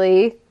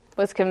 biblically,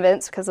 was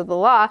convinced because of the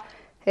law.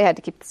 They had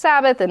to keep the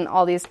Sabbath and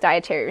all these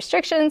dietary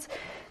restrictions.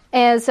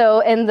 And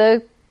so,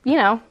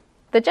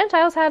 the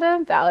Gentiles had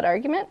a valid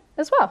argument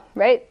as well,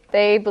 right?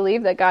 They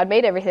believed that God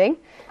made everything,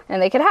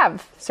 and they could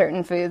have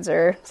certain foods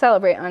or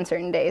celebrate on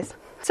certain days.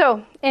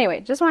 So,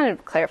 anyway, just wanted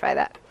to clarify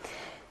that.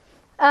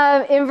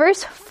 In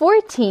verse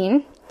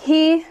 14,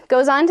 he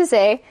goes on to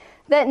say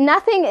that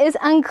nothing is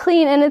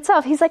unclean in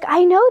itself. He's like,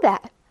 I know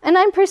that, and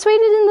I'm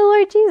persuaded in the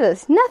Lord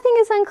Jesus. Nothing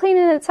is unclean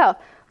in itself.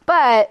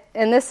 But,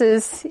 and this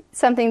is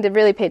something to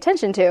really pay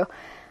attention to,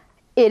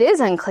 it is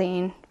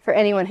unclean for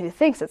anyone who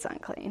thinks it's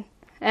unclean.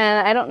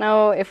 And I don't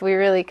know if we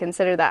really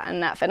consider that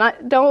enough.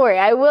 And don't worry,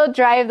 I will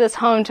drive this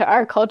home to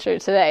our culture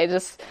today,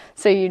 just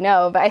so you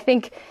know. But I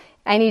think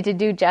I need to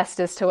do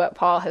justice to what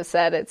Paul has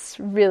said. It's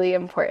really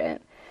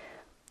important.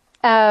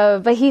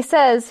 But he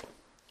says,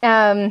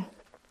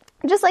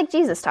 just like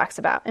Jesus talks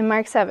about in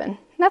Mark 7,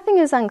 nothing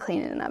is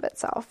unclean in and of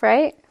itself,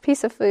 right? A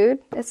piece of food,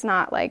 it's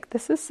not like,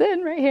 this is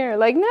sin right here.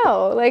 Like,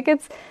 no, like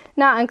it's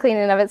not unclean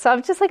in and of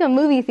itself. Just like a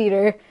movie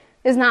theater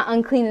is not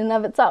unclean in and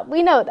of itself.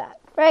 We know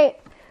that, right?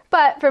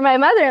 But for my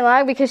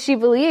mother-in-law, because she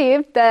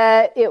believed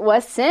that it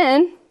was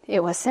sin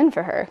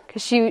for her.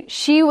 Because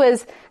she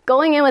was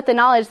going in with the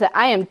knowledge that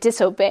I am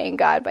disobeying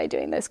God by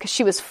doing this, because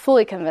she was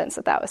fully convinced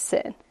that that was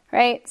sin,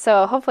 right?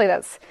 So hopefully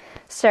that's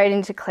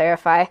starting to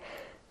clarify.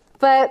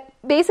 But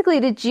basically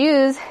the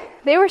Jews,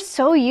 they were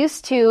so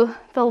used to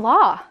the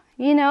law,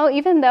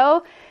 even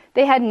though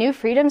they had new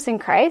freedoms in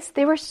Christ,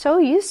 they were so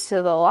used to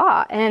the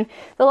law. And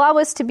the law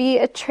was to be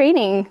a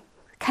training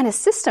kind of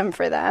system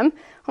for them,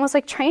 almost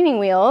like training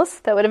wheels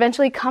that would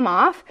eventually come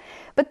off.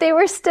 But they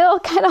were still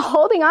kind of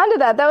holding on to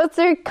that. That was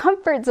their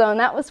comfort zone.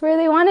 That was where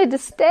they wanted to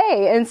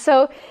stay. And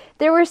so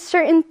there were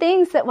certain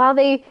things that while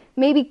they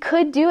maybe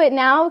could do it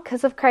now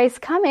because of Christ's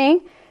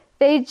coming,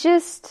 they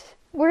just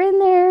were in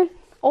their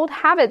old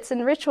habits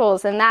and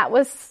rituals. And that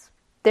was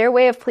their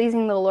way of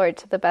pleasing the Lord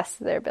to the best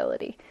of their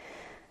ability.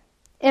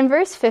 In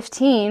verse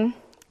 15,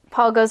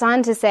 Paul goes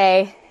on to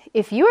say,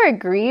 if you are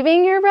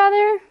grieving your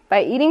brother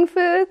by eating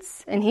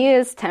foods and he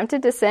is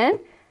tempted to sin,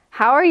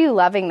 how are you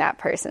loving that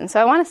person? So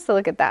I want us to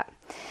look at that.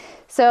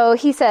 So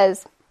he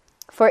says,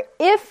 for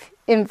if,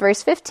 in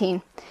verse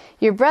 15,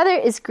 your brother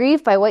is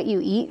grieved by what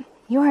you eat,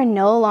 you are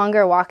no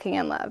longer walking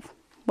in love.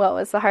 What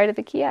was the heart of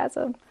the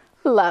chiasm?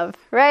 Love,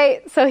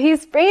 right? So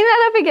he's bringing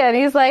that up again.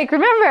 He's like,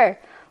 remember,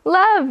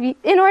 love,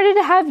 in order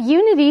to have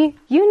unity,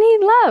 you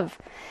need love.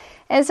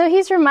 And so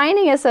he's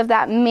reminding us of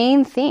that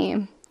main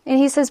theme. And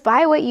he says,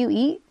 by what you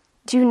eat,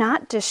 do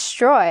not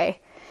destroy.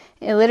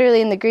 And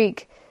literally in the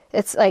Greek,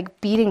 it's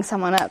like beating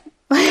someone up.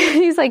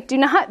 He's like, do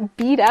not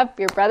beat up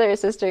your brother or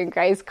sister in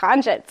Christ's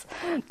conscience.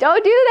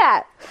 Don't do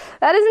that.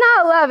 That is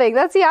not loving.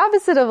 That's the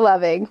opposite of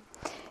loving.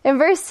 In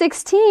verse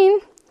 16,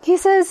 he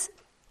says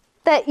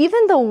that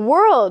even the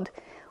world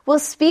will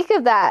speak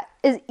of that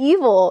as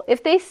evil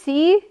if they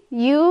see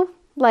you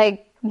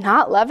like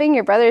not loving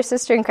your brother or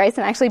sister in Christ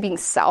and actually being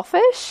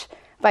selfish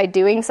by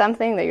doing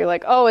something that you're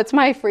like, oh, it's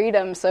my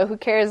freedom, so who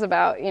cares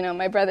about,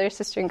 my brother or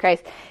sister in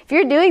Christ. If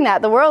you're doing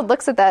that, the world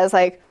looks at that as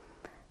like,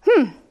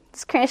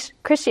 this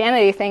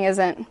Christianity thing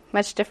isn't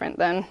much different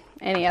than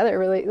any other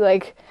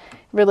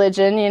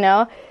religion,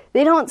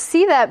 They don't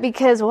see that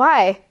because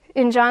why?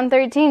 In John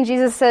 13,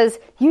 Jesus says,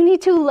 you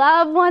need to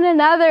love one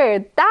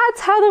another. That's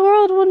how the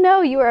world will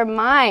know you are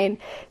mine.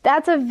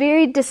 That's a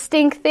very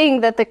distinct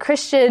thing that the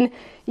Christian,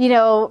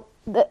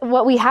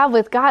 what we have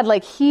with God,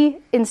 like he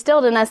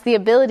instilled in us the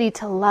ability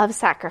to love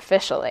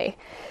sacrificially.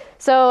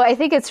 So I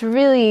think it's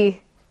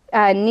really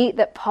neat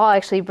that Paul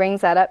actually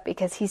brings that up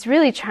because he's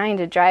really trying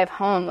to drive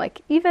home,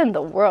 like even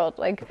the world,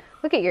 like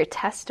look at your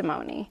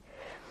testimony.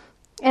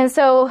 And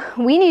so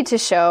we need to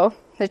show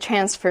the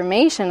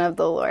transformation of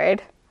the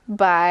Lord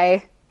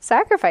by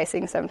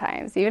sacrificing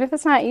sometimes, even if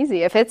it's not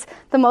easy, if it's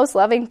the most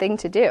loving thing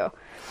to do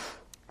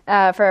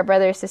for our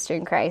brother or sister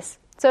in Christ.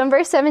 So in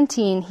verse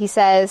 17, he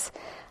says,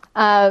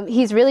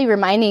 he's really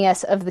reminding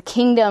us of the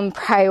kingdom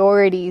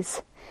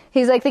priorities.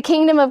 He's like, the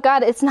kingdom of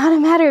God, it's not a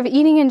matter of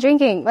eating and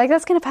drinking. Like,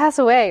 that's going to pass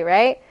away,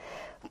 right?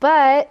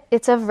 But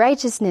it's of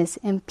righteousness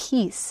and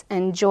peace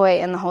and joy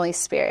in the Holy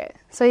Spirit.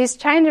 So he's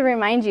trying to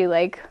remind you,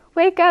 like,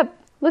 wake up,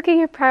 look at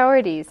your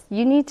priorities.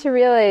 You need to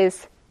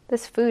realize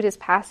this food is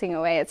passing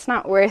away. It's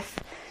not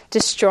worth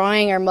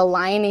destroying or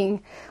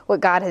maligning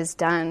what God has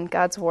done,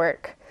 God's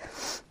work.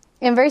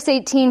 In verse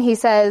 18, he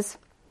says,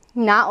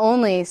 not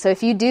only, so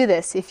if you do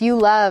this, if you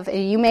love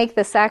and you make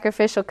the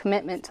sacrificial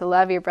commitment to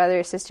love your brother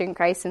or sister in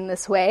Christ in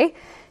this way,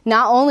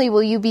 not only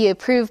will you be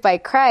approved by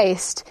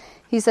Christ,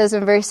 he says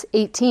in verse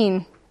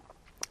 18,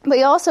 but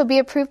you'll also be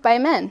approved by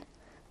men.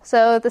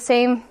 So the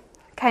same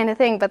kind of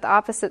thing, but the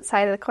opposite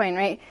side of the coin,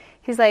 right?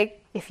 He's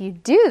like, if you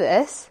do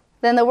this,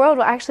 then the world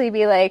will actually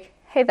be like,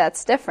 hey,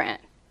 that's different.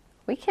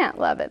 We can't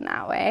love in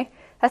that way.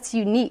 That's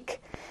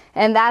unique.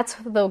 And that's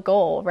the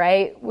goal,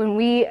 right? When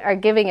we are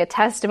giving a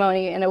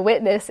testimony and a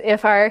witness,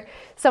 if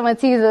someone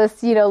sees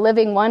us,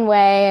 living one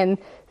way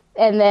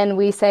and then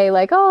we say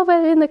like, oh,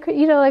 but in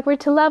the, we're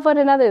to love one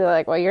another. They're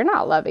like, well, you're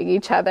not loving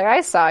each other.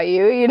 I saw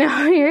you, you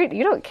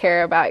don't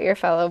care about your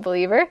fellow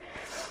believer.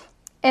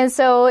 And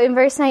so in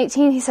verse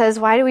 19, he says,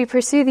 why do we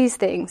pursue these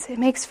things? It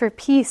makes for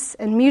peace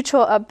and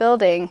mutual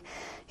upbuilding.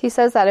 He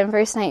says that in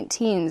verse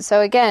 19.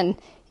 So again,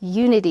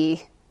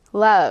 unity,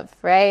 love,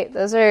 right?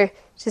 Those are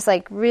just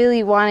like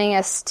really wanting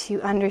us to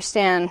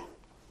understand,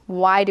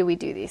 why do we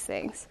do these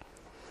things?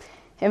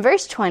 In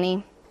verse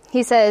 20,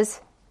 he says,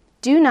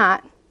 do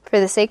not, for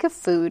the sake of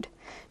food,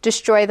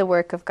 destroy the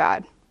work of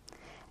God.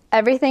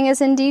 Everything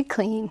is indeed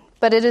clean,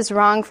 but it is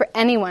wrong for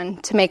anyone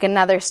to make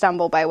another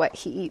stumble by what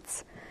he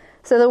eats.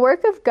 So the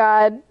work of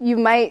God, you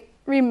might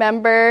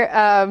remember,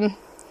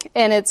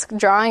 and it's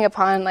drawing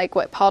upon like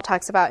what Paul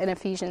talks about in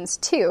Ephesians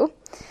 2,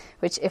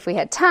 which if we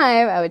had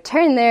time, I would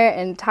turn there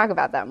and talk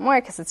about that more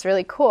because it's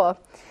really cool.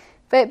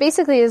 But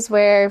basically is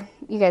where,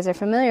 you guys are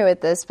familiar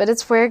with this, but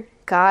it's where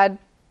God,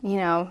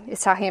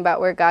 is talking about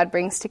where God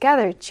brings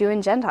together Jew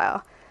and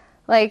Gentile.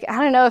 Like,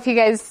 I don't know if you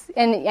guys,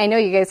 and I know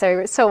you guys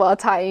are so well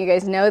taught and you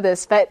guys know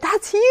this, but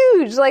that's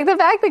huge. Like the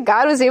fact that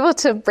God was able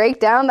to break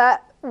down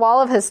that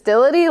wall of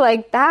hostility,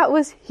 like that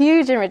was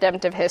huge in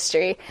redemptive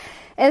history.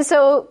 And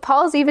so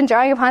Paul's even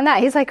drawing upon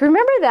that. He's like,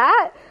 remember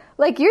that?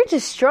 Like you're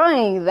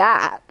destroying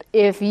that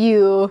if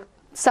you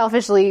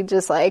selfishly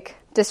just like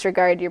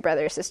disregard your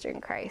brother or sister in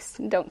Christ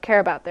and don't care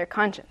about their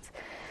conscience.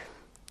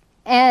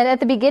 And at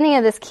the beginning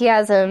of this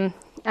chiasm,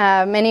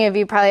 many of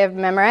you probably have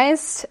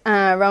memorized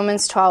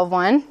Romans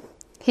 12:1.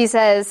 He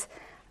says,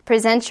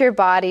 present your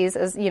bodies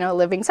as,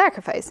 living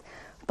sacrifice.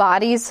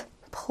 Bodies,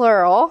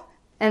 plural.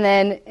 And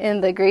then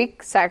in the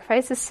Greek,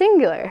 sacrifice is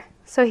singular.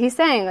 So he's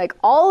saying, like,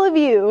 all of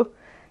you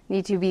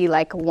need to be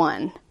like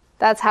one.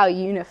 That's how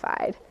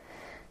unified.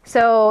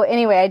 So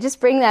anyway, I just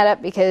bring that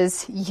up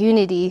because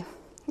unity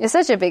is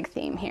such a big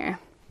theme here.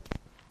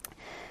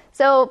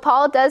 So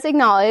Paul does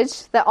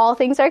acknowledge that all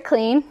things are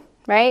clean,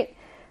 right?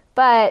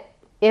 But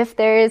if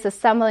there is a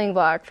stumbling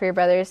block for your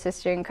brother or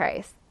sister in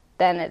Christ,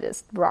 then it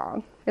is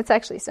wrong. It's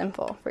actually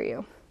sinful for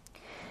you.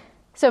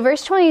 So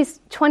verse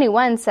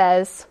 21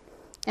 says,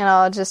 and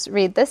I'll just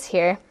read this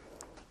here,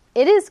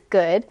 it is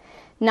good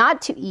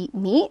not to eat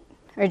meat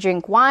or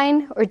drink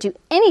wine or do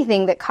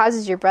anything that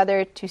causes your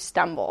brother to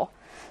stumble.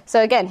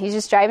 So again, he's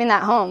just driving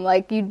that home.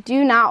 Like, you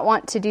do not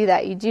want to do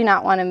that. You do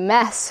not want to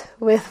mess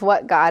with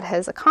what God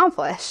has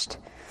accomplished.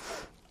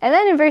 And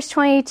then in verse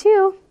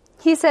 22,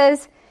 he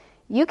says,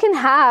 you can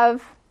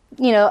have,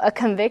 a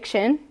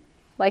conviction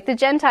like the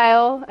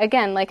Gentile.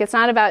 Again, like it's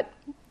not about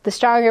the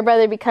stronger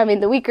brother becoming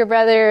the weaker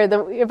brother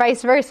or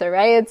vice versa,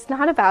 right? It's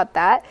not about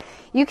that.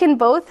 You can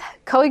both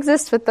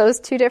coexist with those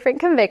two different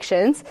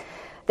convictions.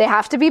 They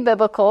have to be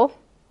biblical.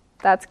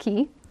 That's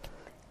key.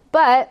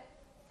 But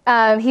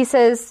he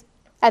says,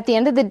 at the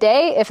end of the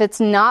day, if it's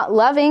not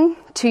loving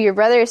to your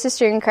brother or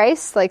sister in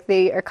Christ, like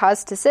they are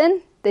caused to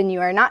sin, then you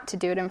are not to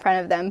do it in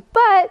front of them.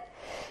 But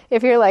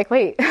if you're like,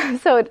 wait,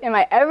 so am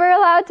I ever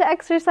allowed to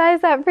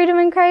exercise that freedom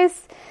in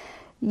Christ?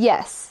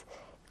 Yes.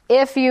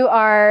 If you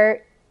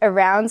are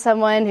around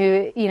someone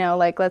who,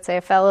 like let's say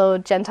a fellow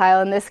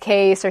Gentile in this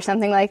case or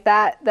something like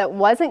that, that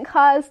wasn't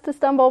caused to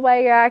stumble by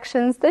your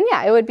actions, then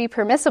yeah, it would be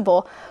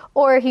permissible.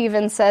 Or he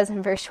even says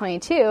in verse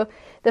 22,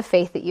 the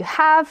faith that you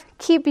have,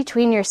 keep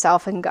between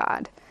yourself and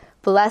God.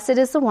 Blessed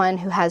is the one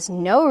who has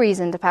no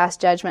reason to pass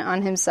judgment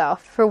on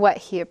himself for what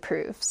he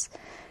approves.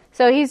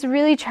 So he's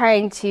really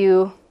trying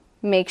to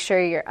make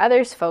sure you're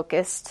others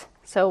focused.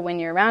 So when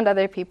you're around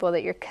other people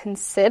that you're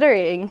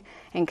considering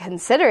and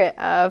considerate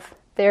of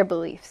their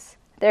beliefs,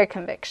 their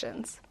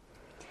convictions.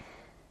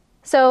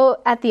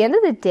 So at the end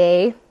of the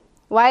day,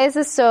 why is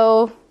this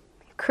so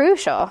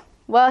crucial?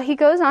 Well, he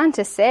goes on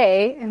to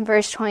say in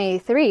verse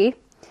 23,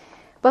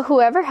 but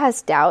whoever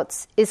has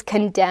doubts is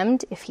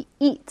condemned if he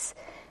eats,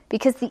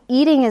 because the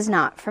eating is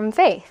not from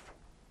faith.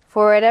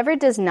 For whatever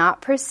does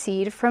not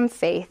proceed from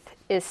faith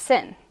is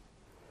sin.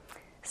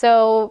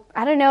 So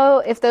I don't know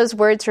if those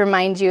words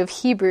remind you of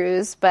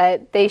Hebrews,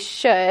 but they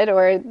should,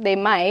 or they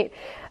might,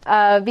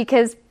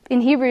 because in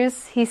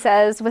Hebrews, he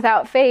says,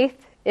 without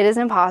faith, it is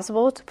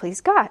impossible to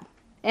please God.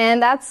 And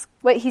that's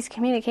what he's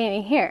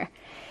communicating here.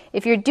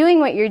 If you're doing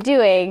what you're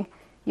doing,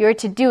 you're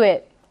to do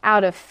it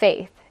out of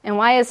faith. And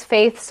why is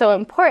faith so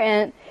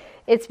important?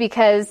 It's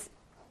because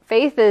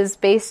faith is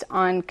based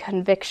on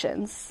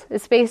convictions.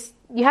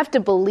 You have to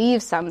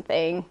believe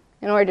something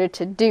in order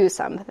to do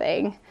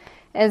something.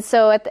 And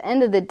so at the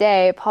end of the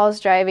day, Paul's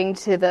driving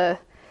to the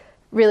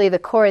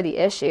core of the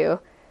issue.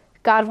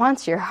 God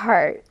wants your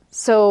heart.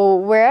 So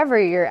wherever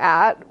you're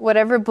at,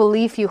 whatever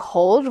belief you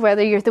hold,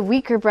 whether you're the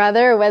weaker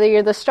brother or whether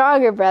you're the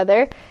stronger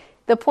brother,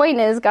 the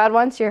point is God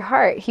wants your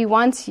heart. He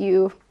wants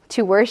you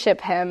to worship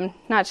him,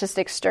 not just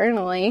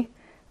externally,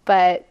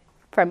 but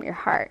from your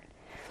heart.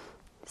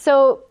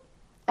 So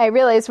I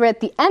realize we're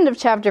at the end of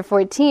chapter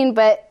 14,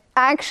 but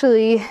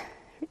actually,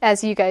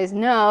 as you guys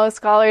know,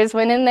 scholars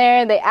went in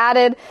there, they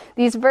added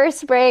these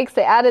verse breaks,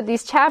 they added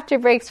these chapter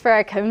breaks for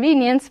our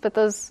convenience, but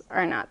those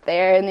are not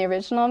there in the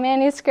original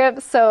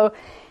manuscript. So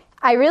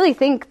I really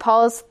think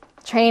Paul's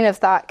train of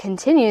thought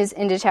continues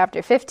into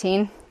chapter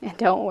 15. And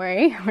don't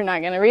worry, we're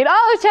not going to read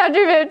all of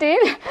chapter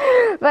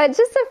 15, but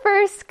just the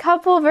first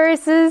couple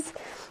verses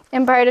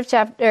and part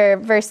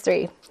of verse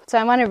 3. So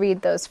I want to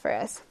read those for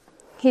us.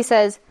 He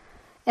says,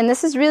 and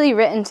this is really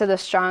written to the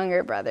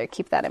stronger brother,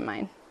 keep that in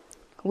mind.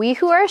 We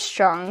who are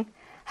strong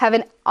have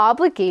an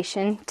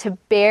obligation to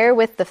bear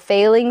with the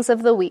failings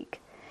of the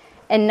weak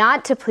and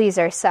not to please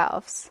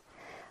ourselves.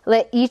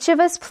 Let each of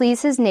us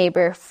please his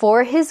neighbor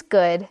for his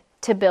good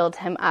to build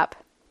him up.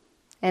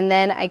 And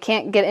then I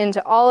can't get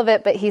into all of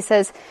it, but he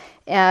says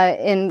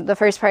in the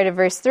first part of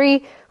verse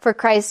 3, for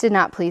Christ did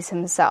not please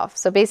himself.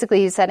 So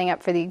basically he's setting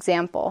up for the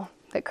example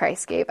that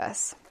Christ gave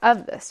us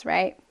of this,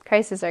 right?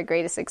 Christ is our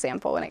greatest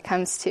example when it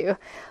comes to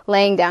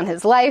laying down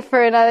his life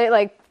for another,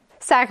 like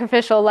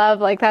sacrificial love,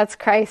 like that's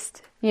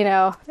Christ,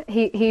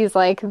 he's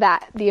like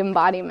that, the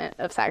embodiment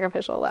of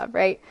sacrificial love,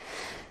 right?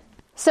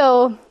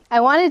 So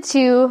I wanted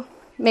to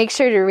make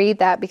sure to read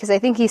that because I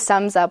think he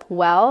sums up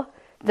well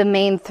the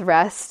main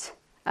thrust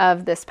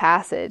of this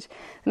passage.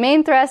 The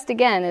main thrust,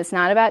 again, is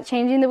not about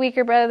changing the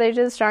weaker brother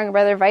to the stronger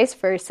brother, vice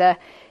versa.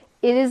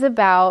 It is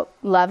about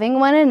loving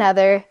one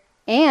another,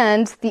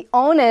 and the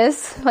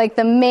onus, like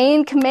the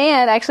main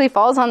command, actually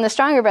falls on the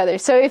stronger brother.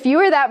 So if you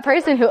were that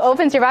person who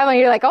opens your Bible and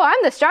you're like, oh, I'm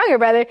the stronger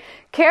brother,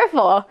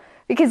 careful,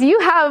 because you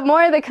have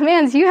more of the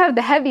commands. You have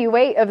the heavy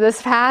weight of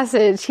this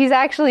passage. He's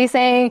actually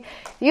saying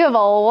you have a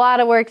lot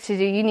of work to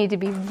do. You need to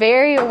be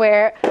very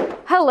aware.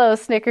 Hello,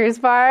 Snickers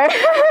bar.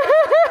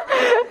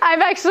 I've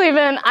actually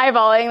been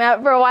eyeballing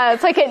that for a while.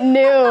 It's like it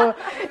knew.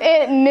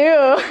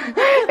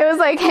 It was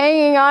like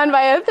hanging on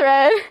by a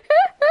thread.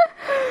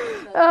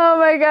 Oh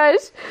my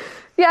gosh.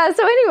 Yeah,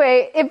 so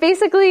anyway, it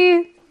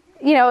basically,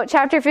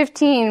 chapter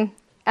 15,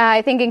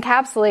 I think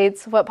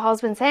encapsulates what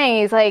Paul's been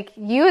saying. He's like,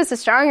 you as a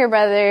stronger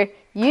brother,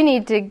 you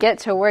need to get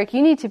to work.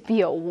 You need to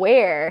be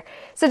aware.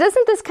 So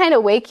doesn't this kind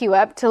of wake you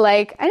up to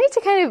like, I need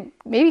to kind of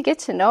maybe get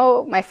to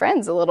know my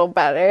friends a little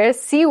better,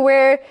 see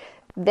where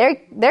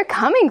they're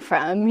coming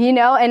from,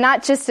 and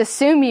not just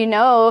assume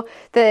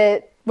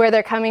that where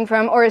they're coming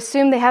from or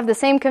assume they have the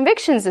same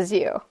convictions as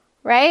you,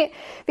 right?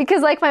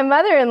 Because like my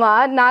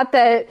mother-in-law, not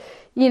that,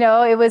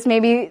 it was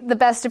maybe the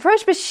best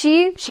approach, but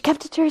she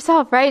kept it to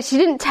herself, right? She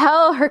didn't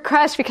tell her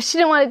crush because she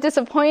didn't want to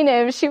disappoint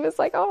him. She was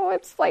like, oh,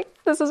 it's like,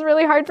 this is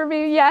really hard for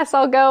me. Yes,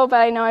 I'll go, but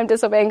I know I'm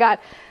disobeying God.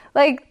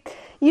 Like,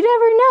 you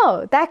never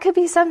know. That could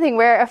be something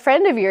where a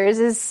friend of yours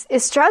is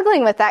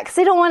struggling with that because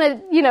they don't want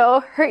to,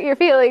 hurt your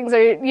feelings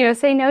or,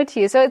 say no to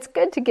you. So it's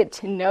good to get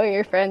to know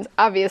your friends,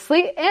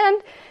 obviously,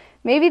 and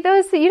maybe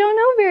those that you don't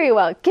know very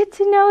well. Get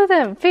to know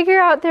them. Figure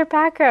out their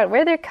background,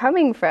 where they're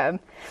coming from.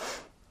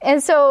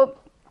 And so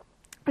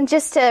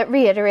just to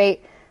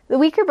reiterate, the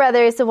weaker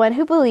brother is the one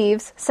who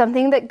believes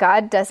something that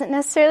God doesn't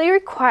necessarily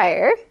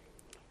require,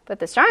 but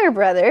the stronger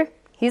brother,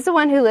 he's the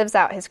one who lives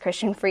out his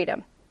Christian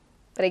freedom.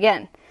 But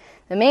again,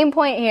 the main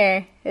point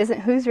here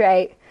isn't who's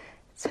right,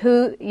 it's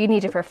who you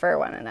need to prefer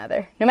one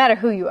another. No matter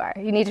who you are,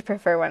 you need to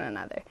prefer one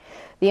another.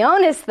 The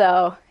onus,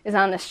 though, is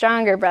on the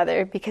stronger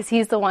brother because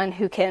he's the one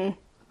who can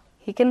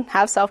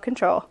have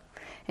self-control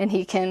and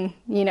he can,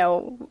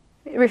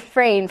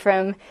 refrain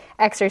from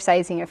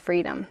exercising a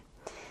freedom.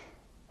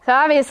 So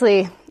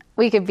obviously,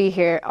 we could be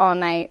here all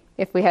night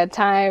if we had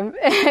time.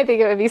 I think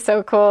it would be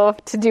so cool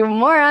to do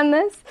more on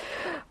this.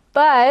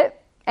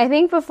 But I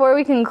think before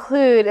we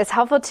conclude, it's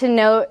helpful to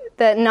note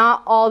that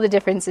not all the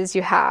differences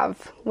you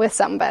have with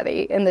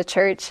somebody in the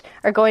church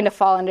are going to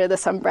fall under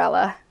this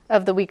umbrella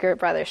of the weaker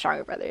brother,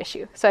 stronger brother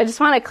issue. So I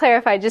just want to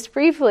clarify just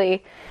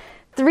briefly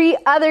 3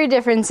 other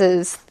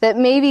differences that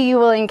maybe you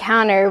will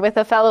encounter with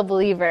a fellow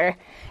believer,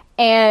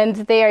 and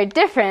they are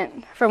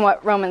different from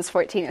what Romans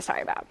 14 is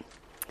talking about.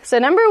 So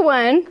number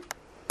 1,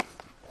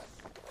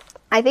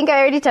 I think I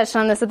already touched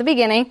on this at the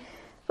beginning,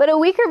 but a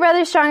weaker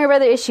brother, stronger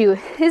brother issue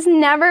is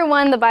never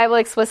one the Bible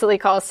explicitly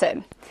calls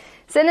sin.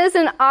 Sin is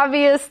an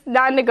obvious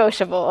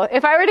non-negotiable.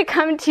 If I were to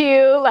come to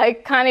you,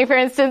 like Connie, for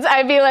instance,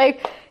 I'd be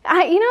like,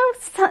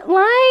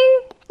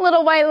 lying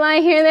little white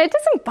line here and there, it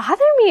doesn't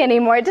bother me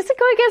anymore. It doesn't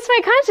go against my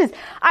conscience.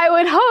 I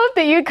would hope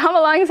that you'd come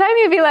alongside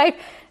me and be like,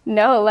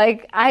 no,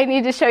 like, I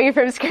need to show you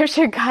from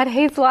Scripture, God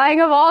hates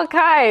lying of all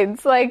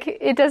kinds. Like,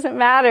 it doesn't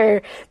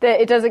matter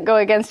that it doesn't go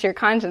against your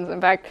conscience. In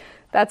fact,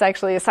 that's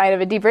actually a sign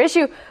of a deeper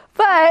issue.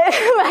 But,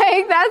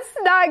 like, that's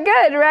not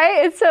good,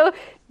 right? And so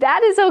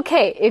that is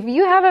okay. If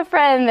you have a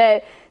friend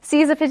that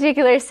sees a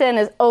particular sin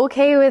is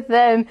okay with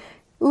them,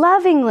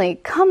 lovingly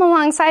come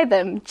alongside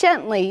them,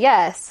 gently,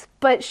 yes,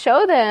 but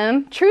show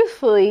them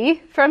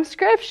truthfully from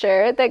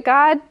Scripture that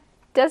God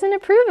doesn't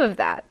approve of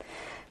that.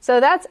 So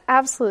that's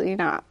absolutely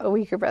not a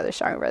weaker brother,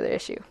 stronger brother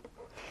issue.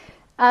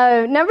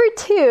 Number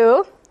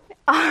two,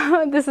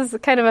 this is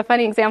kind of a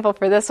funny example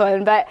for this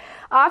one, but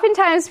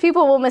oftentimes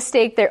people will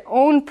mistake their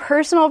own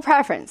personal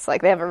preference,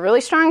 like they have a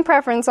really strong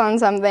preference on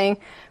something,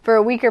 for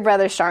a weaker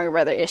brother, stronger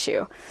brother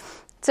issue.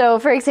 So,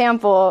 for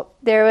example,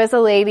 there was a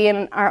lady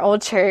in our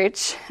old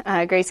church,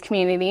 Grace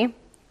Community,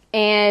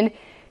 and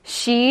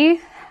she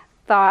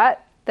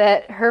thought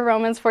that her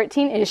Romans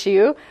 14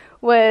 issue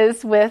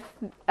was with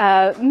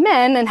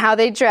men and how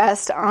they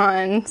dressed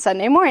on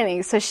Sunday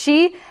mornings. So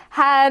she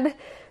had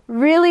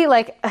really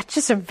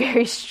just a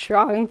very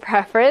strong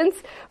preference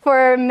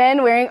for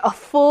men wearing a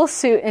full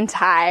suit and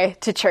tie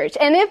to church.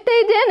 And if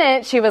they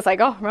didn't, she was like,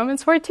 oh,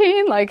 Romans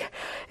 14,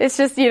 it's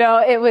just,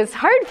 it was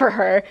hard for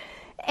her.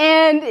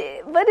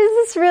 But is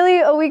this really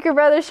a weaker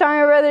brother,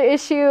 stronger brother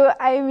issue?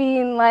 I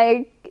mean,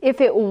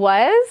 if it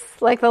was,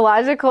 the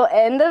logical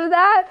end of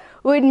that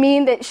would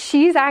mean that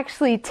she's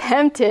actually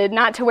tempted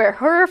not to wear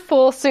her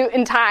full suit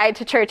and tie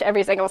to church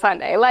every single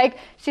Sunday.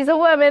 She's a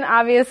woman,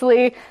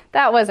 obviously.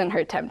 That wasn't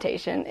her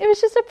temptation. It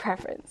was just a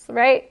preference,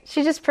 right?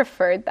 She just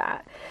preferred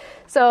that.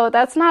 So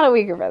that's not a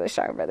weaker brother,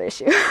 stronger brother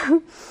issue.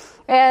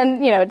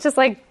 And, just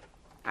like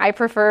I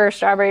prefer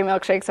strawberry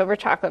milkshakes over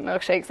chocolate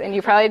milkshakes, and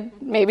you probably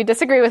maybe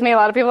disagree with me. A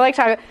lot of people like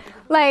chocolate.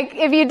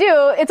 If you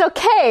do, it's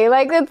okay.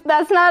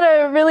 That's not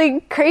a really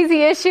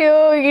crazy issue.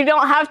 You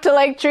don't have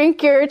to,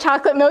 drink your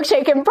chocolate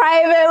milkshake in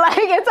private.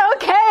 It's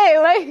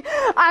okay.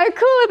 I'm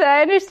cool with it.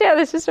 I understand.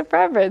 It's just a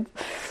preference.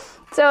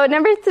 So,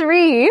 number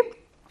three,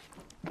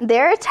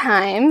 there are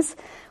times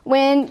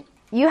when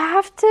you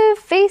have to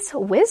face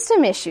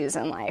wisdom issues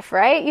in life,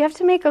 right? You have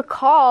to make a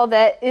call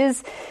that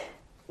is,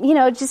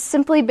 just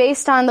simply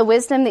based on the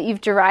wisdom that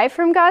you've derived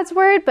from God's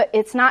word, but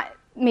it's not,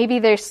 maybe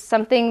there's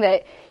something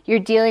that you're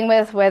dealing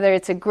with, whether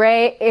it's a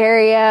gray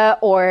area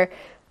or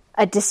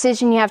a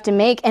decision you have to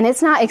make, and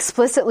it's not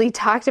explicitly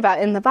talked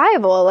about in the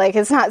Bible.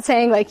 It's not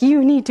saying,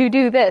 you need to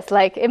do this.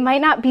 it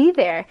might not be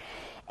there.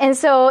 And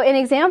so an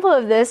example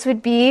of this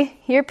would be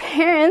your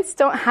parents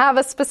don't have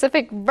a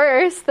specific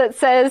verse that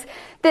says,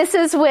 this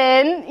is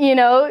when,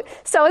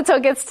 so-and-so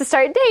gets to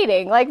start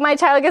dating. My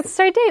child gets to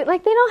start dating. They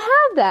don't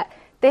have that.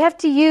 They have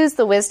to use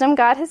the wisdom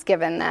God has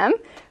given them,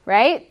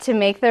 right, to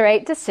make the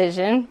right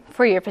decision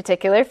for your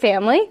particular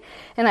family.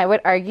 And I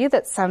would argue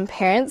that some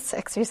parents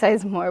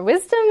exercise more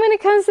wisdom when it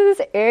comes to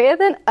this area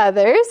than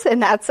others, and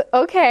that's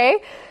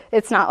okay.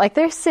 It's not like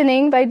they're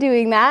sinning by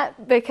doing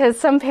that, because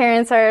some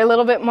parents are a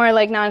little bit more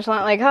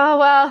nonchalant, oh,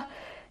 well,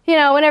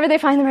 whenever they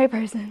find the right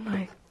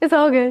person, it's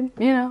all good,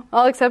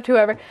 I'll accept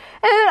whoever. And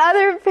then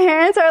other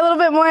parents are a little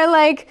bit more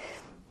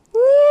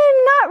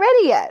not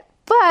ready yet,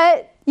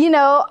 but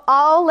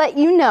I'll let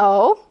you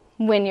know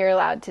when you're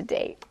allowed to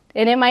date.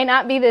 And it might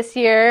not be this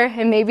year,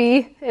 and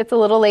maybe it's a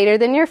little later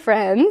than your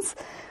friends,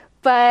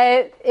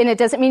 and it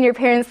doesn't mean your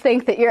parents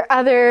think that your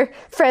other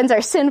friends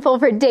are sinful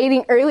for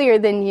dating earlier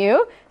than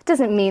you. It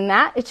doesn't mean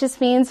that. It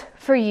just means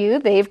for you,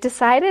 they've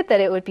decided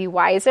that it would be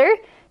wiser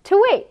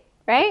to wait,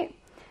 right?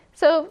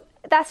 So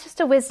that's just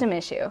a wisdom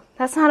issue.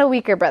 That's not a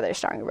weaker brother,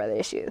 stronger brother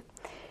issue.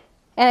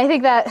 And I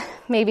think that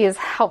maybe is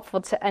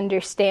helpful to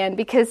understand,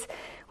 because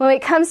when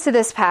it comes to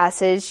this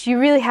passage, you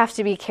really have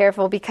to be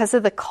careful because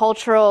of the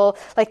cultural,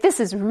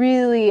 this is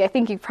really, I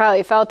think you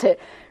probably felt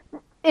it,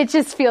 it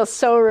just feels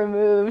so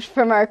removed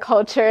from our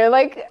culture.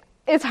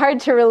 It's hard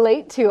to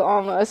relate to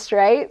almost,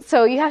 right?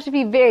 So you have to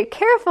be very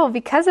careful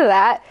because of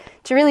that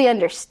to really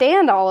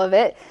understand all of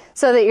it,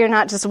 so that you're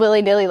not just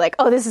willy-nilly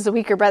oh, this is a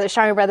weaker brother,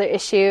 stronger brother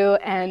issue,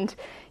 and,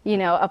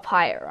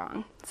 apply it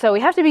wrong. So we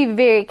have to be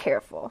very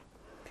careful.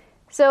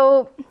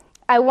 So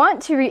I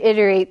want to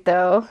reiterate,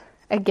 though,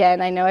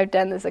 again, I know I've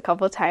done this a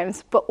couple of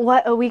times, but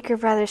what a weaker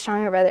brother,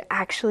 stronger brother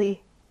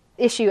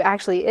issue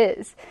actually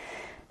is.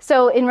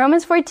 So in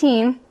Romans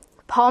 14,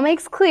 Paul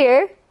makes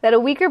clear that a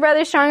weaker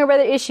brother, stronger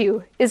brother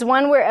issue is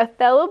one where a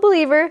fellow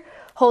believer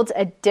holds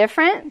a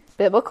different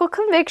biblical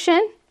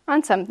conviction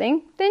on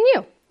something than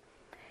you.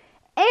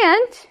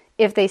 And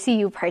if they see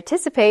you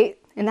participate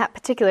in that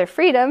particular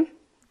freedom,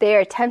 they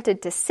are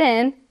tempted to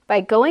sin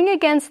by going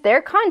against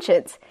their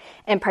conscience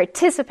and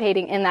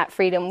participating in that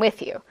freedom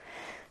with you.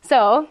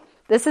 So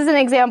this is an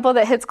example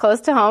that hits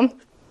close to home.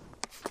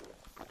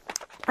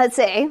 Let's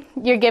say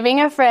you're giving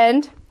a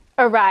friend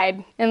a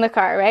ride in the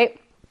car, right?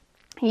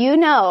 You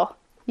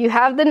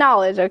have the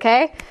knowledge,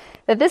 okay,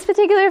 that this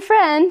particular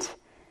friend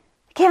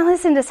can't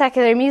listen to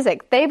secular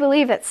music. They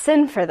believe it's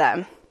sin for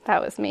them.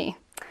 That was me.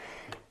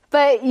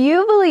 but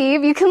you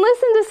believe you can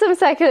listen to some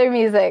secular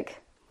music.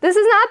 This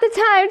is not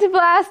the time to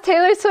blast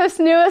Taylor Swift's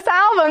newest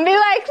album. Be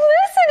like,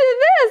 listen to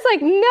this.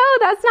 Like, no,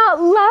 that's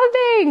not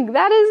loving.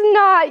 That is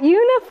not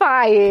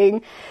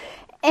unifying.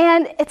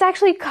 And it's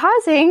actually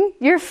causing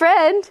your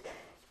friend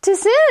to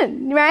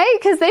sin, right?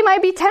 Because they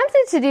might be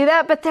tempted to do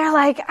that, but they're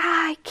like,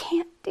 I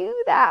can't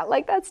do that.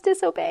 Like, that's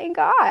disobeying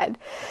God.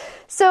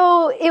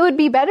 So it would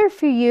be better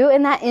for you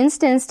in that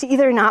instance to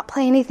either not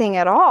play anything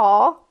at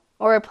all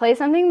or play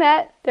something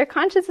that their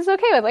conscience is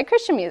okay with, like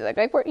Christian music,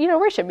 like,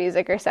 worship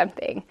music or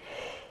something.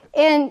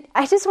 And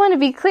I just want to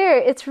be clear,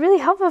 it's really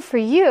helpful for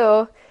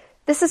you.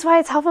 This is why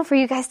it's helpful for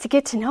you guys to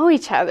get to know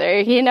each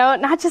other,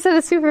 not just at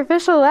a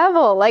superficial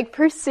level, like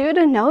pursue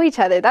to know each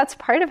other. That's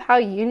part of how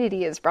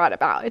unity is brought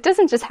about. It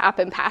doesn't just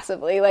happen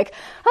passively, like,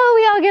 oh,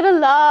 we all get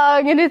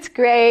along and it's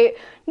great.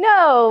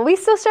 No, we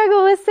still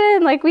struggle with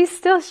sin, like we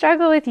still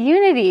struggle with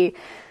unity.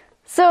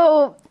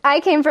 So I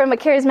came from a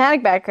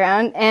charismatic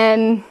background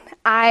and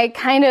I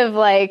kind of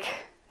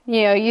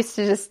used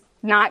to just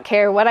not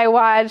care what I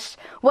watched,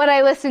 what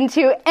I listened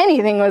to,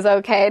 anything was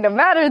okay, no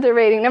matter the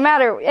rating, no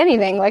matter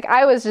anything. Like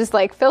I was just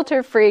like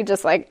filter free,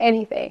 just like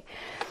anything.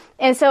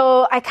 And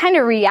so I kind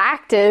of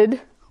reacted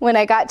when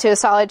I got to a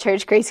solid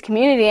church grace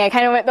community. I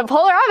kind of went the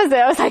polar opposite.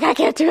 I was like, I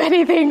can't do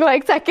anything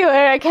like secular.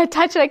 I can't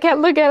touch it. I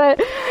can't look at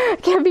it. I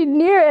can't be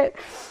near it.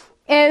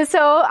 And so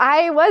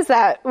I was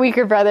that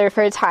weaker brother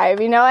for a time,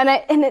 and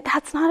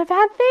that's not a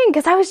bad thing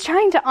because I was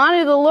trying to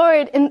honor the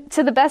Lord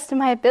to the best of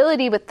my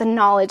ability with the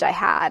knowledge I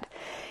had.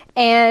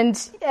 And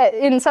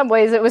in some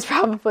ways, it was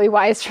probably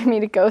wise for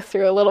me to go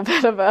through a little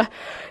bit of a,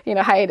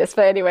 hiatus.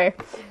 But anyway,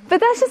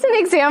 that's just an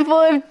example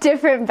of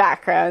different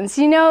backgrounds.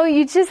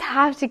 You just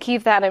have to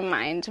keep that in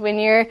mind when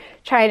you're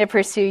trying to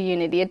pursue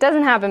unity. It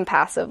doesn't happen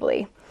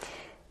passively.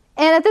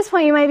 And at this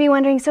point, you might be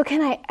wondering, so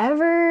can I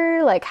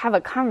ever have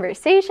a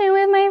conversation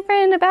with my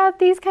friend about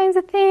these kinds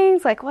of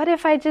things? Like, what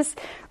if I just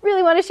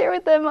really want to share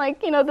with them,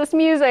 this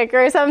music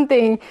or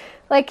something?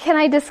 Like, can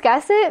I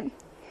discuss it?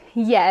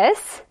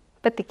 Yes.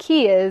 But the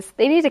key is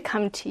they need to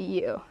come to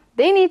you.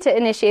 They need to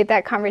initiate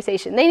that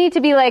conversation. They need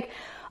to be like,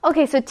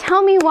 okay, so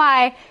tell me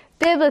why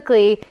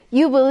biblically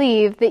you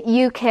believe that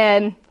you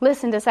can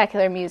listen to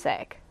secular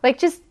music. Like,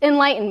 just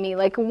enlighten me.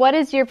 Like, what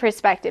is your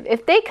perspective?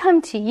 If they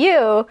come to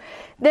you,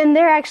 then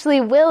they're actually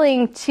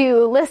willing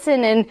to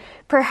listen and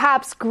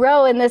perhaps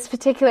grow in this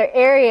particular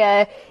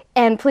area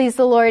and please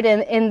the Lord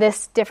in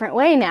this different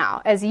way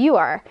now as you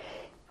are.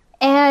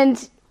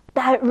 And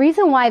that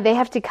reason why they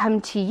have to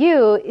come to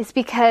you is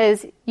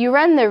because you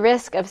run the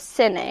risk of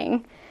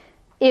sinning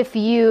if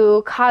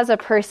you cause a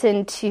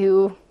person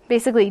to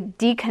basically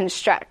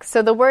deconstruct.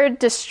 So the word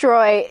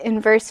destroy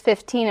in verse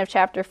 15 of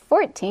chapter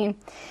 14,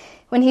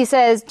 when he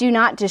says, do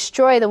not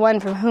destroy the one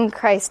from whom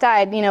Christ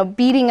died,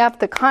 beating up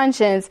the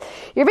conscience,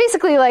 you're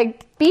basically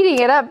beating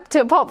it up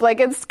to a pulp, like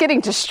it's getting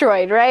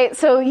destroyed, right?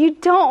 So you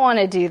don't want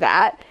to do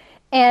that.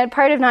 And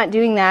part of not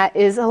doing that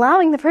is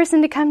allowing the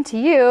person to come to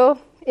you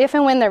if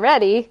and when they're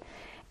ready.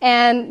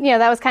 And,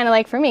 that was kind of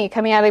like for me,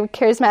 coming out of the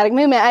charismatic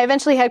movement, I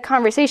eventually had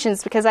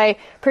conversations because I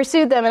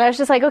pursued them and I was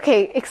just like,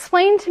 okay,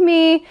 explain to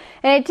me.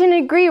 And I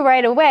didn't agree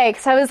right away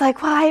because I was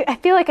like, well, I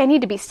feel like I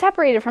need to be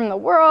separated from the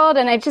world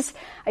and I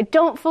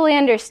don't fully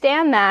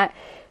understand that.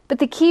 But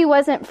the key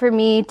wasn't for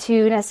me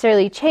to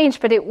necessarily change,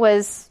 but it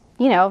was,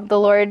 the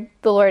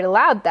Lord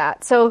allowed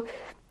that. So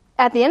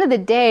at the end of the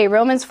day,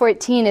 Romans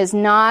 14 is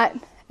not,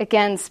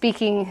 again,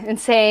 speaking and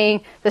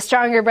saying the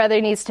stronger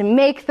brother needs to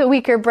make the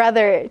weaker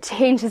brother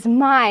change his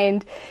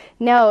mind.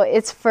 No,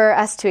 it's for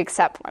us to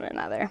accept one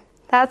another.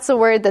 That's the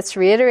word that's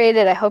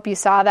reiterated. I hope you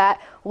saw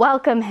that.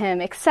 Welcome him,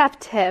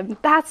 accept him.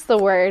 That's the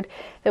word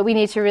that we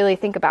need to really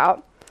think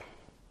about.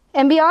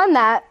 And beyond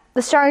that,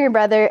 the stronger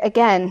brother,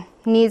 again,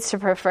 needs to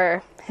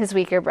prefer his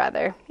weaker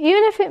brother,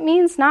 even if it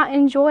means not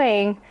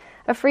enjoying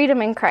a freedom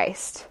in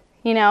Christ,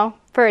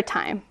 for a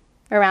time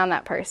around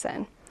that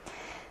person.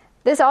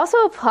 This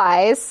also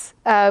applies,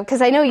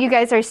 because I know you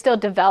guys are still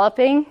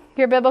developing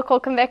your biblical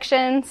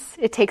convictions.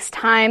 It takes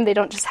time. They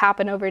don't just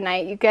happen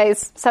overnight. You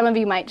guys, some of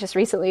you might just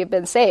recently have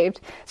been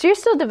saved. So you're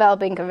still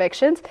developing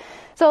convictions.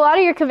 So a lot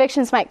of your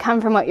convictions might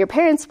come from what your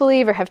parents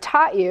believe or have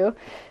taught you.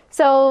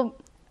 So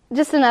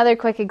just another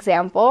quick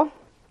example.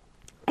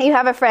 You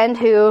have a friend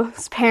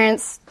whose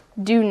parents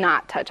do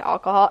not touch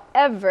alcohol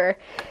ever.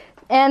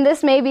 And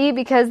this may be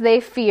because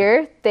they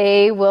fear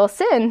they will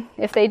sin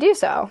if they do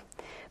so.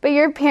 But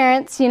your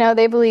parents,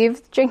 they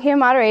believe drinking in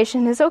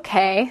moderation is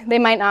okay. They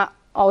might not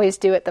always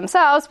do it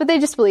themselves, but they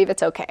just believe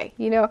it's okay,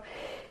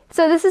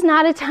 So this is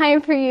not a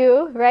time for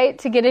you, right,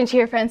 to get into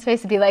your friend's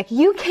face and be like,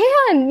 you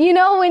can,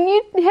 when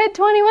you hit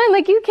 21,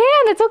 you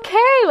can, it's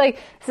okay.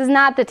 This is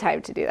not the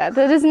time to do that.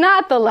 That is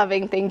not the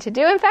loving thing to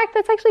do. In fact,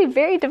 that's actually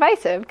very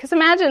divisive because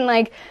imagine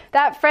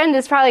that friend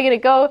is probably going to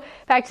go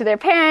back to their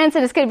parents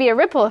and it's going to be a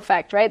ripple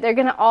effect, right? They're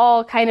going to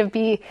all kind of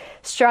be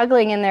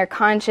struggling in their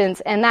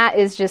conscience and that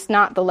is just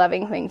not the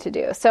loving thing to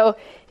do. So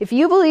if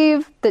you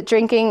believe that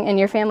drinking and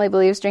your family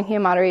believes drinking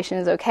in moderation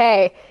is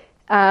okay,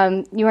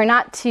 you are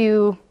not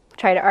to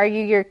try to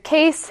argue your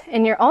case,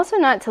 and you're also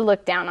not to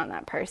look down on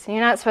that person.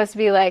 You're not supposed to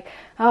be like,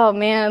 oh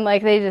man,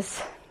 like they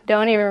just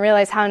don't even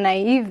realize how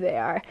naive they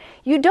are.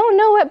 You don't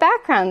know what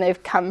background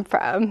they've come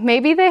from.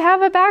 Maybe they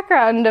have a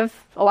background of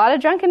a lot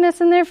of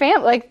drunkenness in their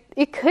family. Like,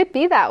 it could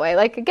be that way.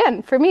 Like,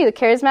 again, for me, the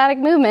charismatic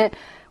movement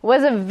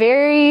was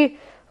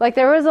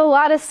there was a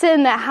lot of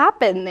sin that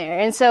happened there.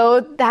 And so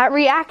that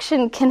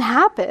reaction can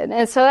happen.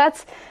 And so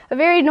that's a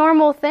very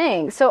normal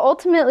thing. So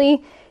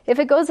ultimately, if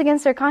it goes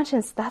against their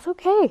conscience, that's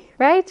okay,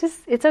 right?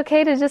 It's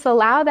okay to just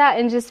allow that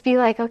and just be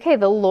like, okay,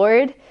 the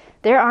Lord,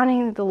 they're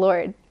honoring the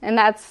Lord. And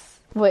that's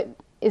what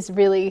is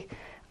really,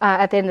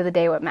 at the end of the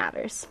day, what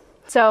matters.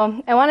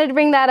 So I wanted to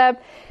bring that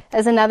up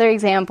as another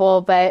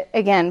example, but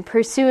again,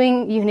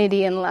 pursuing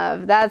unity and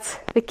love, that's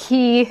the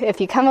key. If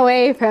you come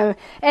away from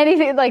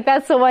anything, like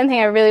that's the one thing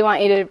I really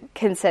want you to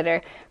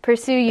consider.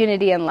 Pursue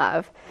unity and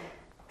love.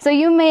 So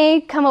you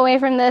may come away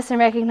from this and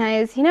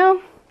recognize,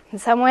 in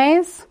some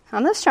ways,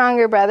 I'm the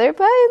stronger brother,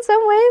 but in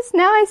some ways,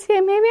 now I see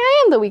maybe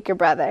I am the weaker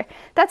brother.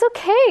 That's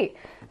okay.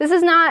 This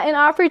is not an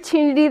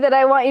opportunity that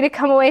I want you to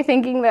come away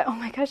thinking that, oh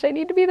my gosh, I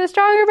need to be the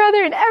stronger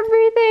brother and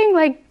everything.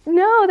 Like,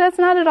 no, that's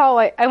not at all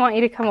what I want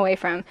you to come away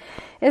from.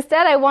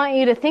 Instead, I want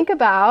you to think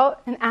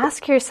about and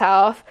ask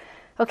yourself,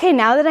 okay,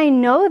 now that I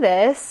know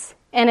this,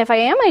 and if I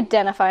am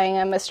identifying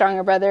I'm a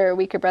stronger brother or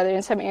weaker brother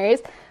in some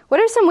areas, what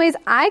are some ways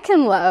I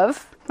can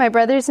love my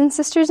brothers and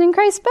sisters in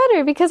Christ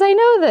better because I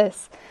know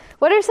this?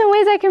 What are some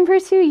ways I can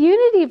pursue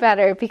unity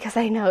better because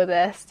I know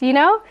this,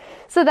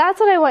 So that's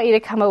what I want you to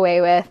come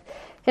away with.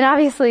 And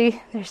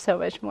obviously, there's so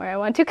much more I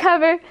want to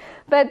cover,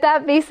 but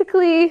that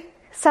basically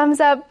sums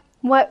up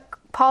what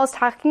Paul's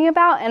talking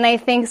about, and I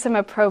think some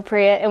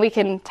appropriate, and we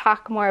can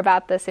talk more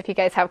about this if you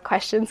guys have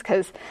questions,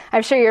 because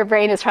I'm sure your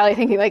brain is probably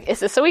thinking, like, is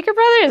this a weaker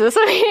brother? Is this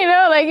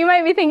a, you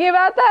might be thinking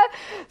about that.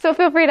 So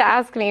feel free to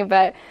ask me,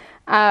 but,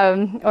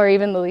 or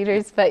even the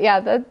leaders. But yeah,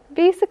 that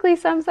basically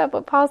sums up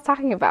what Paul's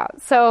talking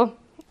about. So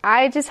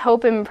I just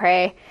hope and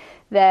pray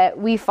that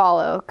we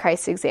follow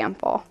Christ's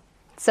example.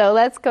 So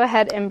let's go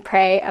ahead and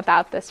pray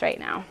about this right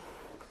now.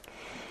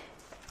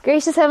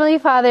 Gracious Heavenly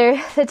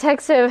Father, the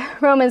text of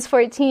Romans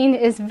 14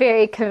 is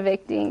very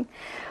convicting.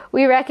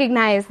 We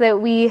recognize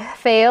that we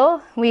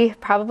fail. We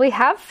probably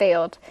have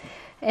failed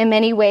in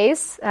many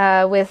ways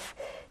with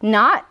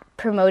not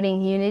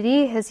promoting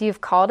unity as you've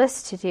called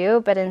us to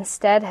do, but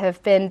instead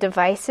have been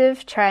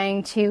divisive,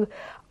 trying to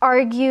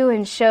argue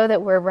and show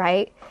that we're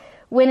right,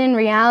 when in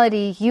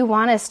reality, you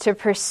want us to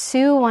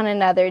pursue one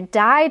another,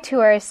 die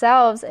to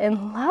ourselves,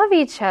 and love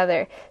each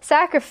other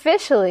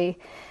sacrificially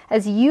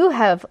as you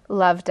have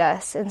loved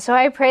us. And so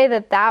I pray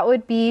that that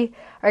would be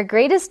our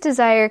greatest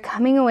desire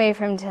coming away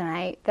from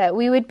tonight, that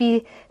we would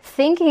be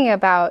thinking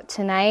about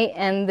tonight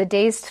and the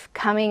days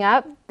coming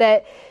up,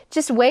 that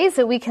just ways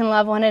that we can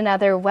love one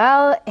another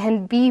well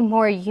and be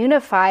more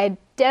unified,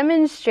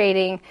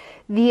 demonstrating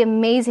the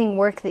amazing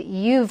work that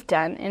you've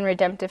done in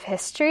redemptive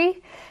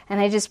history.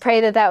 And I just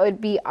pray that that would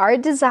be our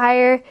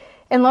desire.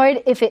 And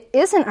Lord, if it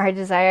isn't our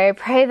desire, I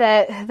pray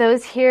that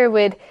those here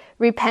would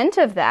repent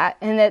of that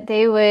and that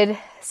they would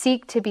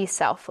seek to be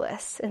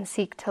selfless and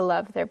seek to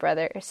love their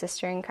brother or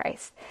sister in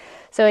Christ.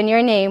 So in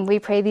your name, we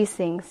pray these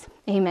things.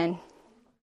 Amen.